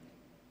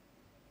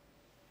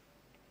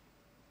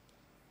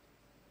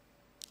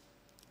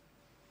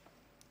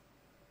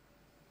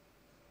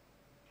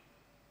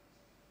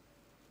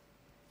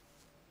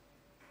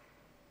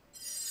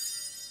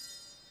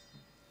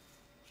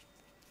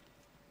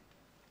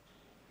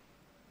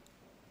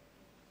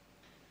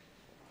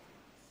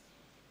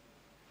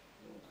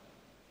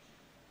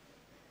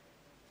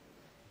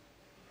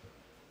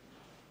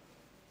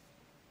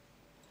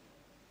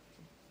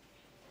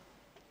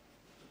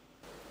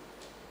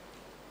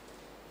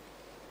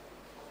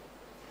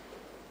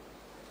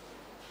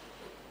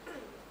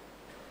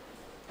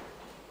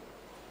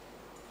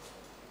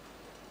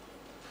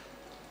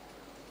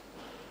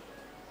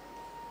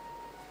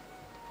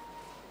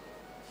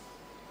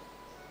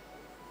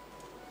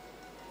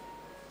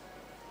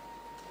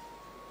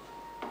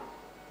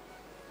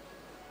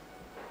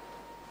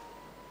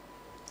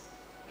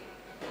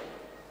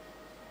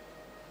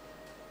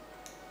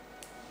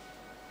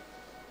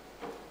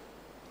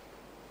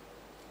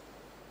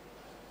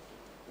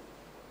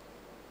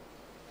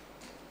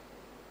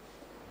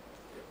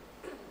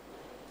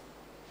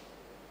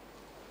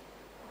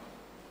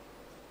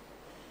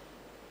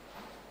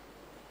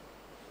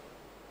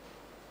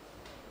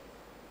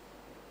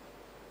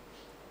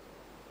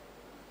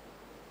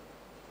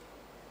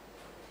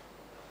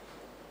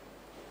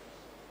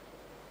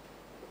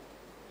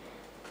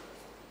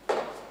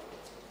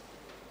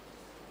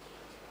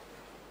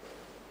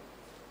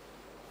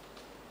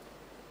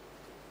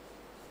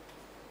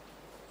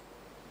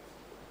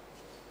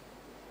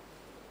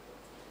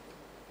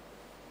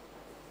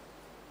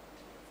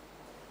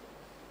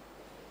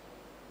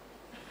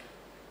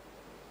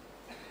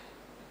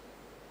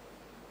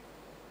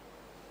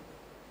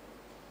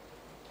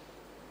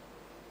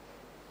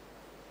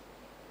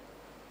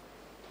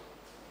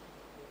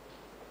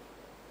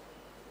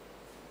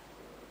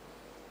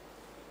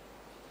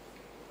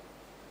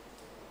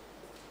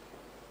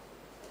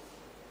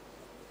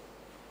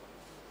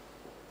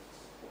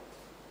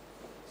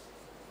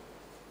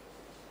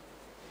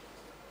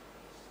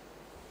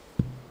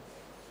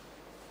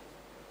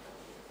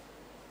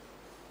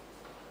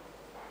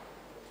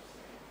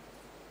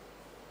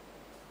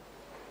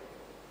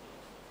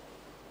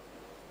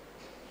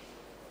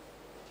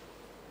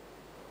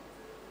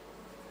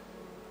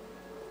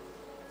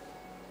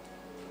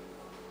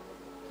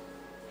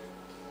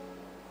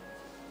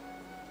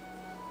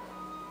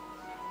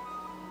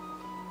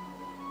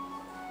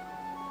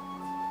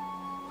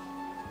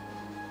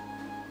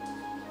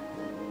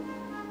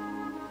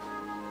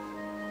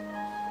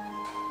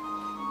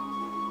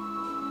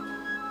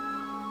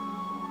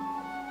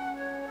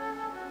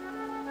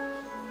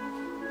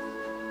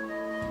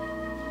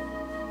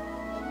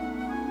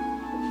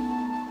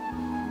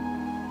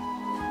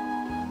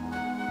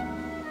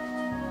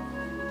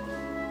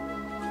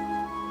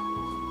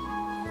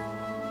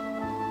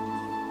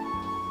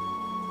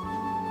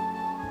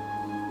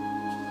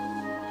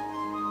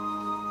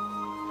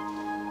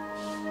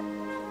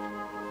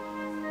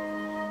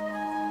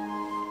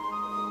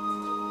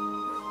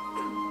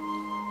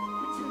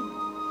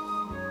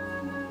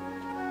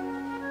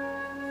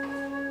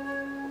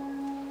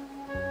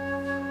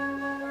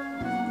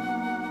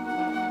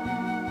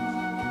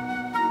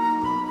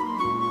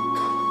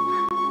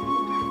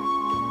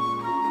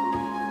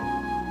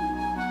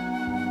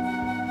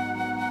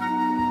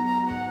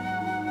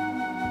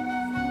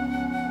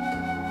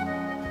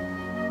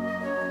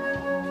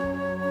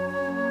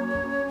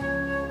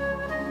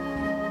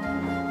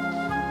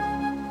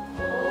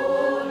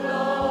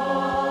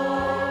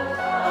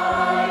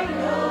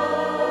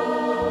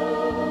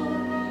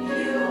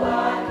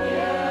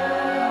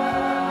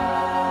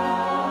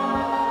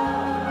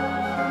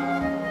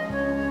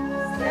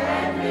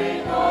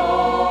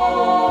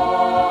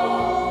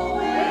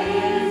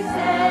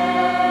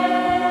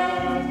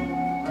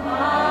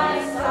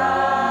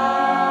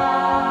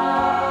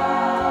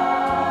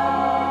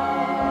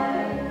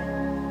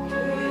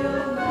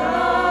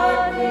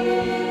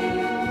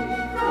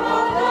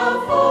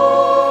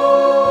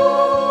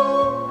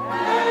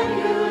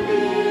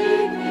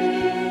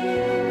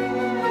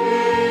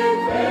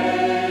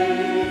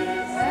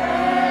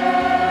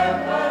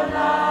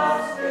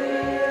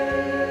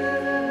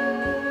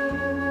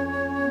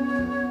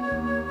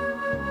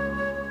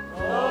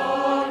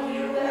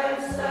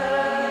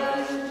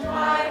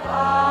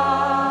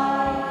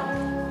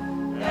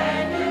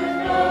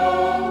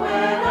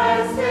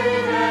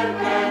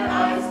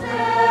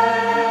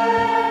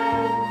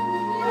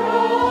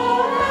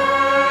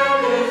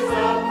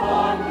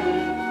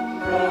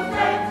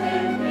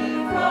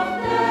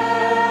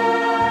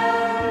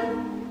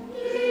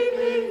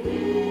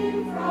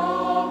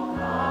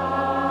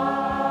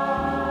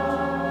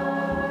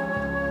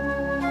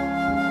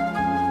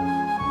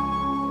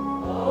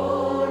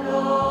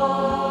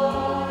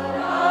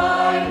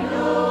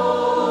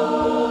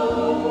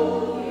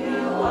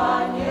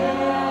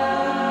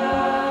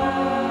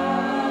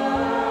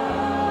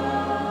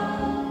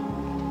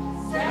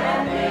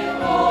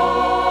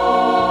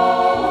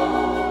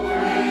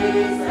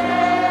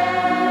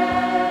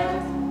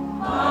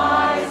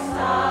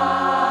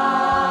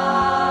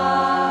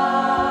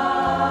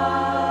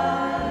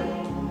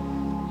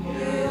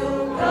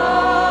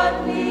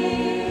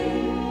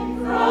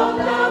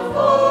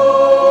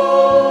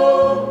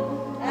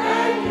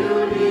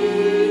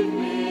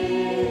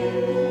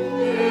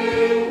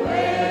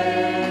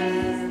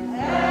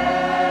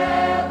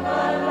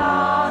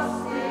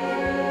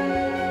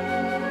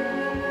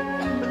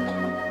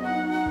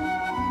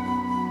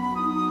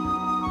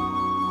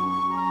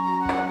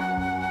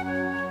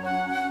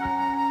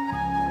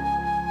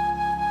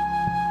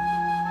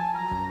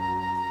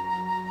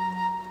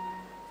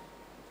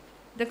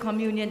 The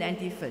communion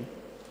antiphon.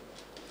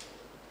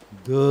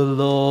 The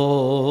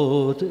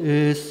Lord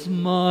is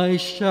my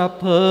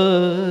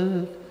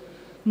shepherd,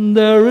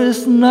 there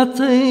is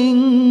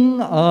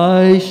nothing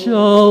I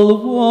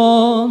shall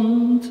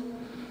want.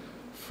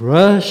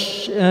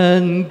 Fresh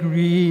and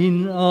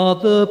green are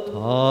the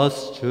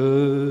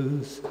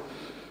pastures,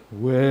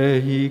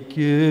 where he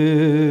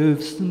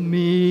gives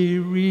me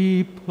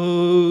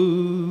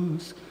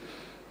repose.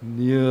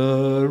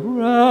 Near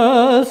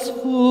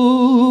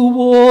restful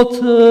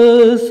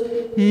waters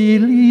he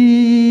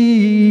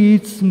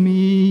leads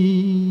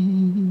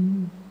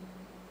me.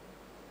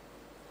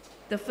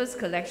 The first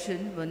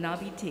collection will now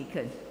be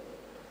taken.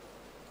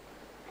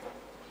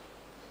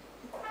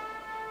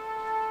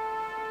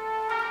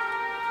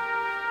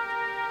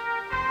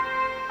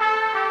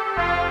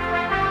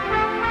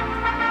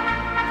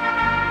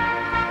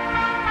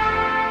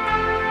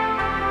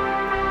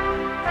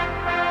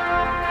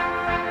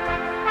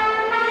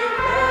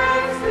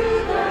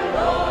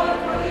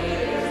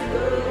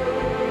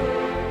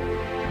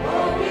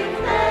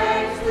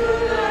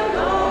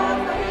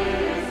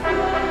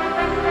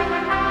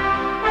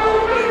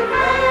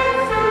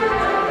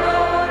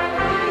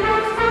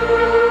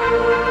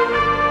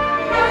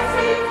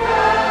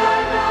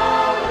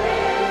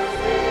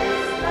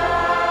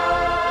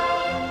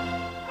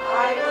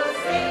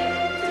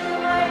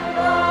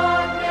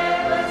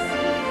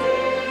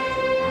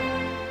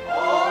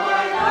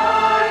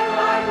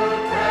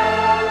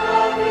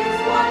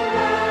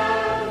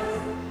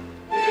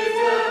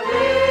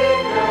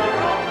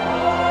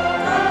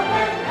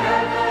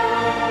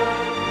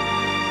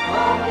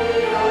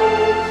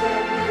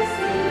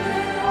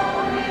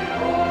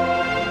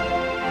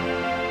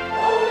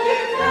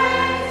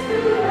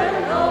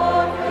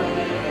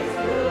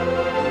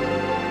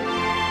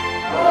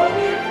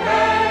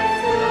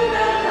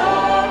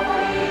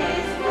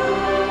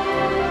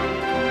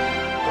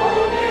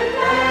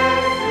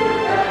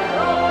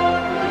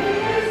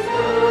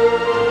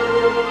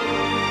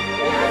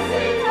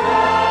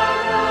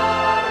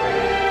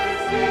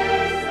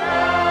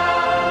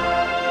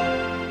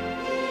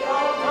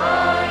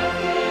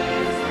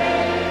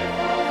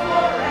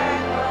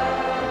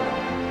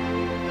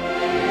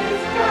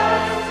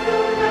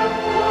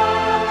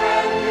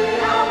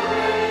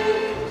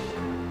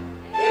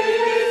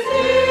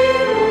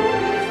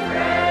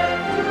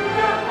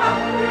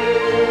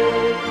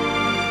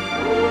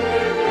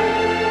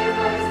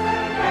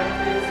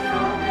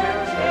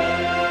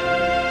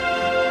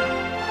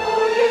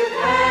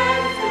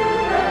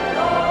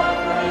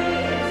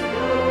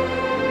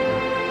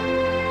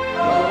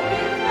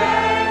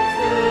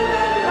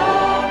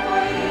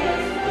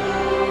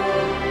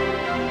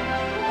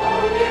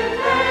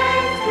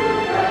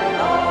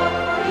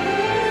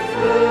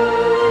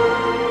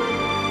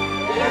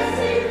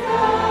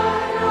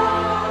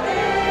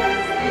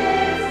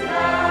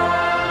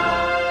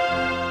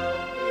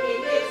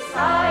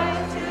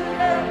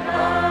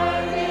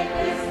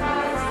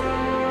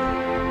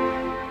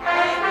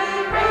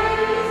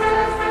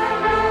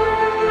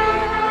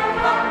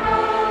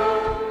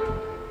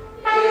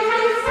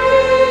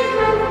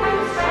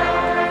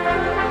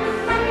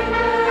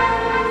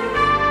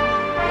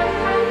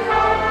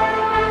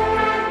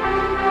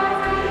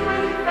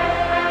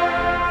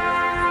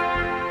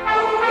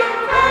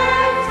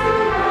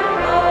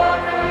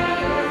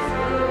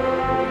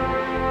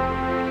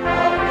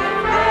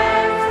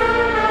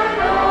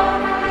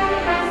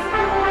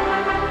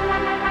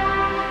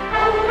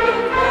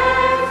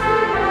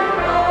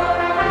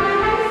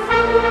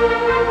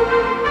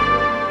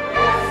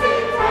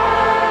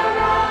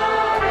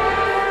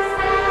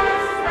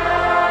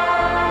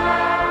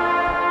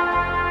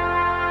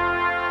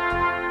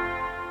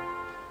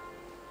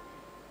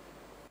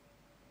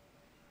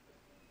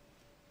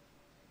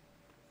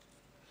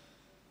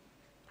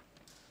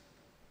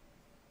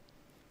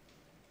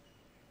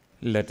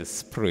 Let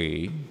us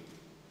pray.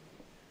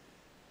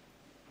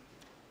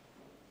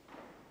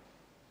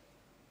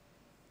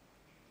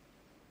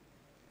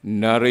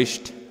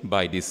 Nourished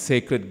by this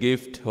sacred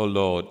gift, O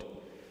Lord,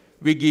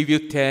 we give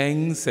you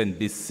thanks and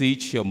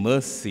beseech your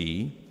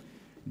mercy,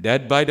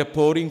 that by the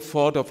pouring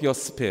forth of your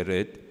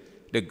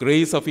Spirit, the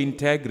grace of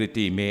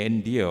integrity may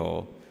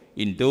endure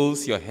in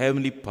those your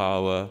heavenly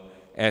power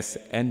has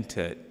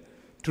entered.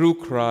 Through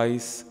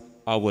Christ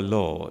our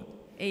Lord.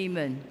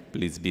 Amen.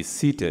 Please be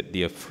seated,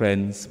 dear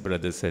friends,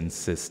 brothers and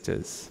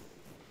sisters.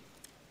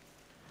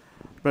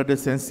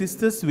 Brothers and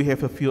sisters, we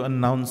have a few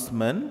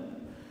announcements.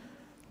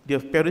 Dear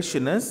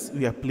parishioners,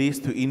 we are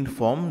pleased to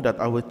inform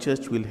that our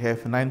church will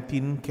have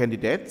 19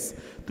 candidates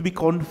to be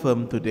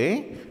confirmed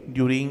today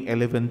during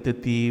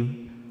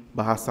 11:30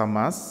 Bahasa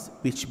Mas,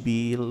 which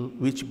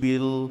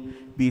will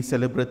be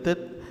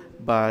celebrated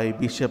by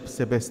Bishop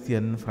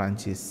Sebastian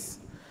Francis.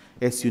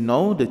 As you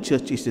know, the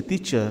church is the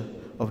teacher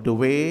of the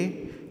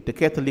way the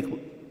Catholic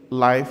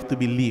life to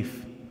be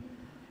lived.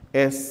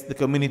 As the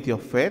community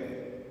of faith,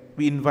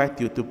 we invite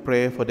you to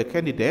pray for the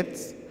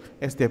candidates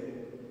as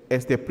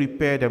they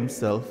prepare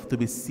themselves to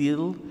be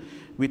sealed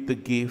with the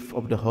gift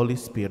of the Holy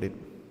Spirit.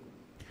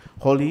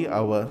 Holy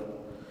hour,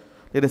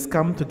 Let us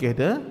come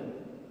together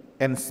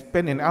and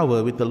spend an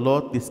hour with the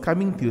Lord this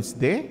coming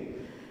Tuesday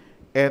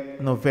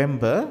at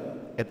November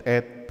at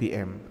 8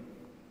 p.m.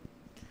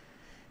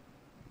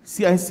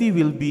 CIC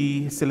will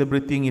be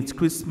celebrating its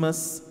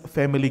Christmas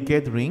family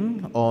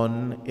gathering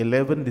on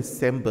 11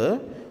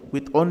 December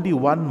with only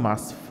one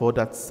Mass for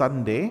that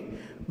Sunday,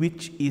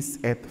 which is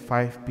at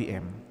 5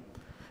 p.m.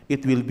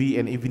 It will be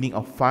an evening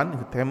of fun,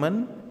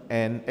 entertainment,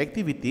 and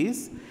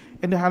activities,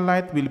 and the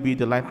highlight will be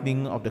the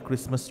lighting of the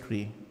Christmas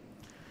tree.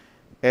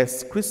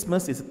 As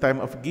Christmas is a time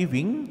of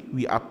giving,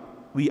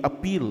 we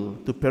appeal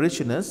to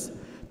parishioners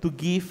to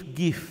give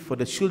gift for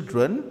the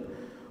children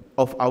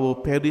of our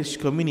parish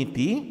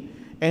community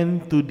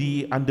and to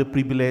the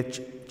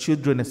underprivileged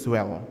children as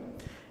well.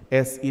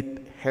 As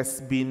it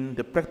has been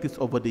the practice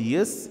over the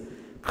years,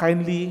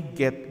 kindly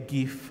get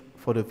gift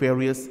for the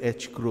various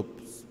age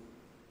groups.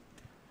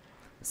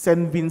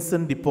 St.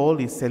 Vincent de Paul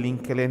is selling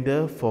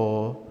calendar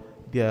for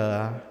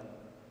their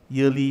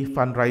yearly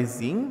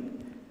fundraising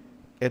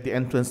at the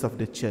entrance of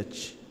the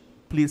church.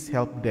 Please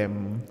help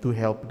them to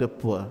help the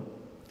poor.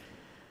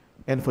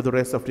 And for the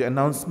rest of the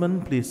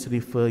announcement, please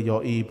refer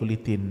your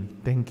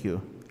e-bulletin. Thank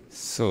you.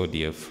 So,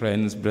 dear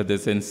friends,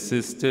 brothers and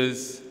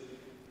sisters,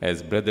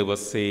 as brother was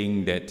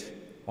saying that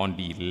on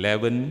the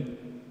 11th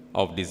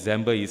of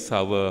December is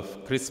our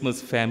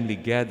Christmas family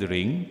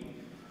gathering.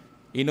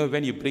 You know,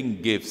 when you bring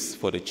gifts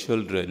for the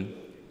children,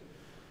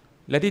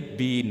 let it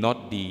be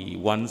not the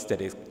ones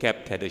that is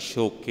kept at a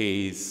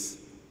showcase,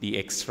 the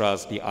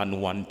extras, the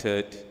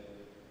unwanted,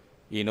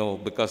 you know,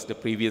 because the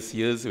previous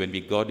years when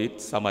we got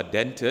it, some are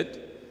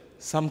dented,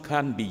 some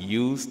can't be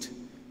used,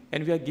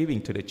 and we are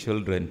giving to the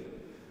children.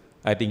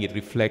 I think it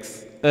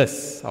reflects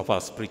us, of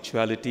our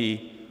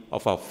spirituality,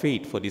 of our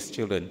faith for these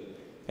children.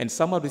 And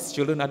some of these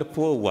children are the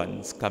poor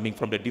ones coming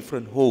from the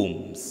different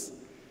homes,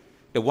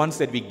 the ones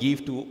that we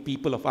give to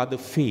people of other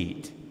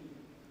faith.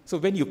 So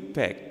when you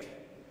pack,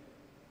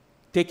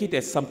 take it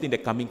as something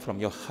that coming from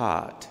your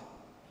heart.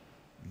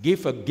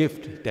 Give a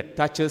gift that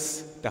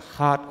touches the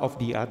heart of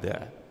the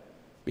other,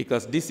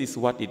 because this is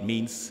what it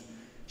means,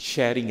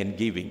 sharing and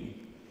giving.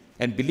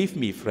 And believe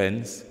me,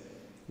 friends,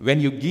 when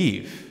you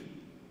give,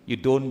 you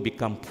don't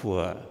become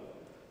poor.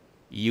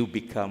 You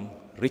become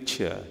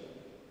richer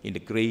in the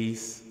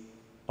grace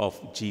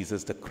of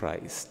Jesus the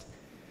Christ.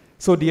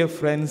 So, dear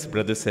friends,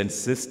 brothers and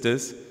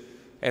sisters,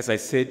 as I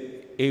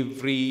said,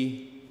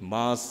 every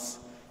Mass,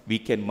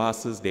 weekend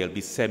Masses, there will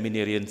be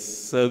seminarians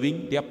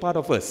serving. They are part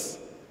of us.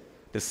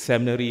 The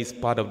seminary is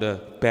part of the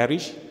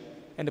parish,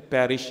 and the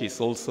parish is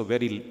also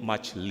very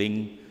much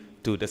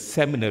linked to the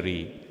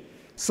seminary.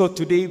 So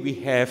today we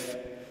have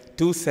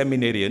two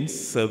seminarians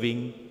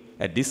serving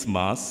at this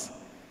Mass.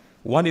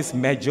 One is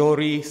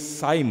Majori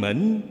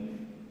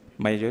Simon.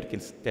 Major,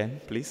 can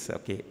stand, please?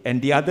 Okay. And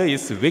the other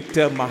is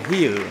Victor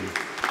Mahil.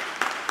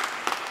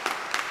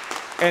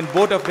 And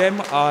both of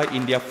them are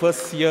in their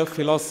first year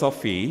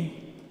philosophy,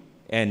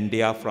 and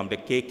they are from the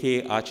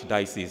KK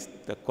Archdiocese,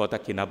 the Kota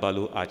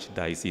Kinabalu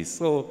Archdiocese.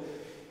 So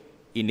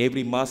in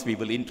every Mass, we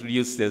will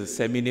introduce the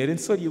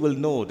seminarians, so you will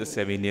know the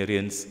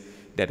seminarians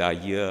that are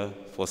here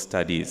for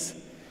studies.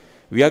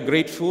 We are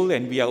grateful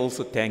and we are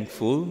also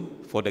thankful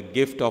for the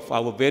gift of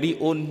our very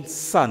own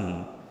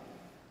son,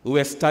 who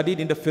has studied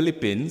in the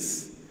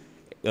Philippines,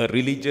 a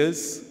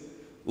religious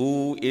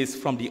who is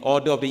from the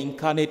Order of the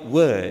Incarnate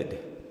Word.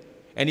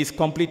 And he's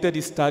completed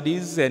his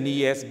studies and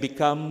he has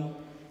become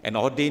and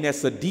ordained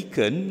as a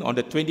deacon on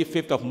the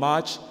 25th of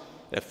March,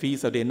 the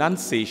Feast of the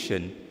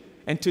Annunciation.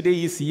 And today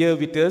he's here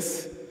with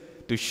us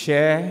to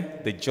share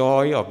the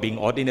joy of being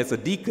ordained as a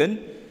deacon,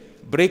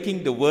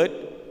 breaking the word,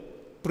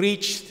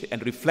 preached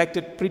and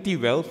reflected pretty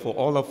well for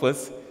all of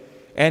us.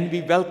 And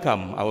we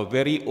welcome our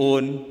very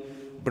own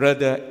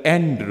Brother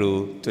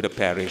Andrew to the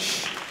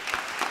parish.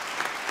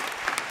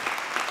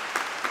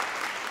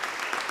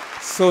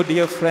 So,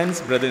 dear friends,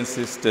 brothers and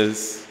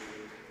sisters,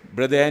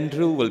 Brother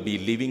Andrew will be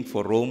leaving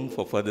for Rome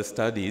for further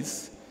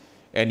studies,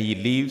 and he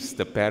leaves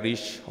the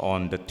parish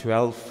on the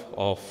 12th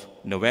of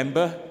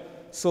November.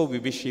 So we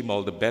wish him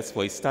all the best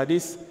for his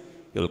studies.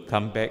 He'll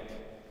come back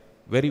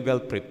very well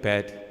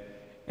prepared,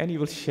 and he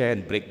will share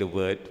and break the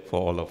word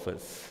for all of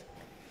us.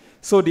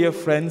 So, dear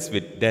friends,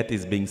 with that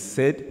is being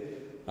said,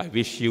 I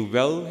wish you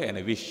well, and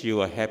I wish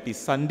you a happy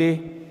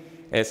Sunday.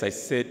 As I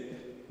said,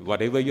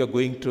 whatever you're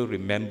going through,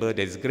 remember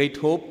there's great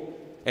hope.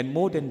 And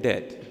more than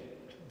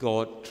that,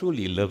 God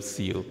truly loves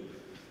you.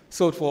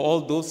 So for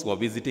all those who are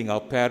visiting our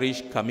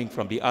parish, coming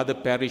from the other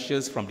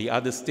parishes, from the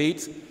other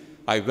states,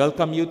 I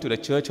welcome you to the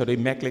Church of the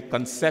Immaculate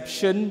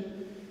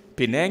Conception,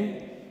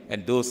 Penang.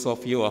 And those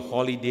of you who are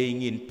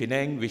holidaying in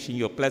Penang, wishing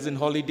you a pleasant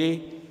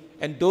holiday.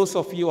 And those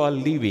of you who are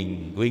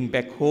leaving, going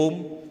back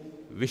home,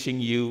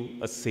 wishing you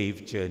a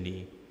safe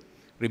journey.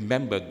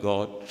 Remember,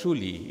 God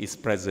truly is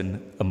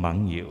present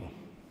among you.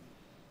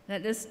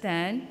 Let us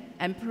stand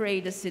and pray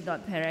the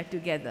Synod Prayer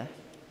together.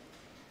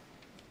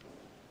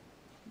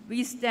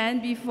 We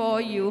stand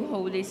before you,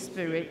 Holy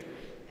Spirit,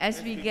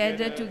 as we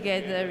gather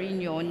together in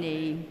your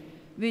name.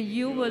 With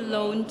you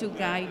alone to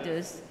guide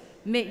us,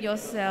 make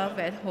yourself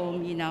at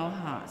home in our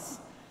hearts.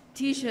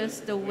 Teach us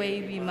the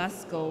way we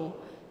must go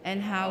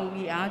and how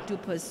we are to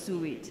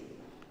pursue it.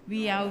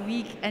 We are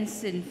weak and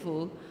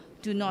sinful.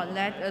 Do not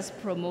let us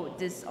promote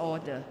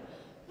disorder.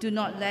 Do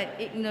not let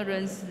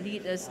ignorance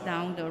lead us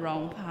down the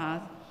wrong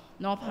path,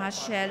 nor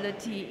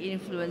partiality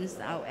influence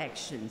our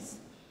actions.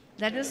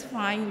 Let us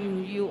find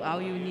in you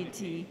our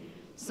unity,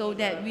 so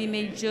that we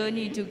may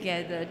journey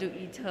together to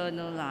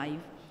eternal life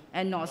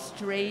and not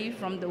stray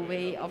from the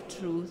way of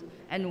truth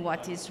and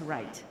what is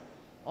right.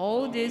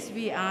 All this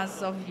we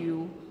ask of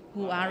you,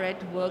 who are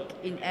at work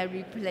in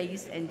every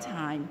place and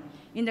time,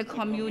 in the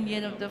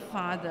communion of the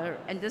Father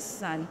and the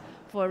Son,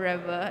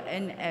 forever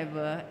and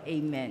ever.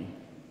 Amen.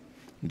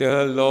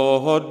 The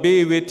Lord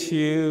be with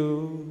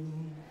you.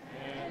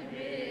 And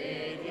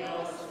with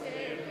your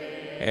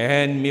spirit.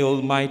 And may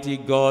Almighty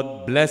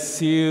God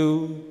bless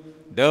you,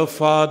 the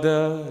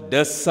Father,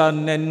 the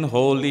Son, and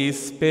Holy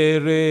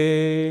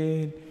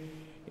Spirit.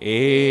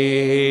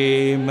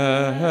 Amen.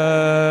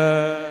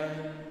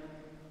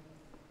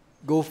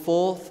 Go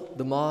forth,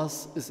 the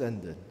Mass is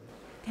ended.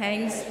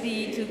 Thanks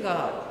be to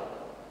God.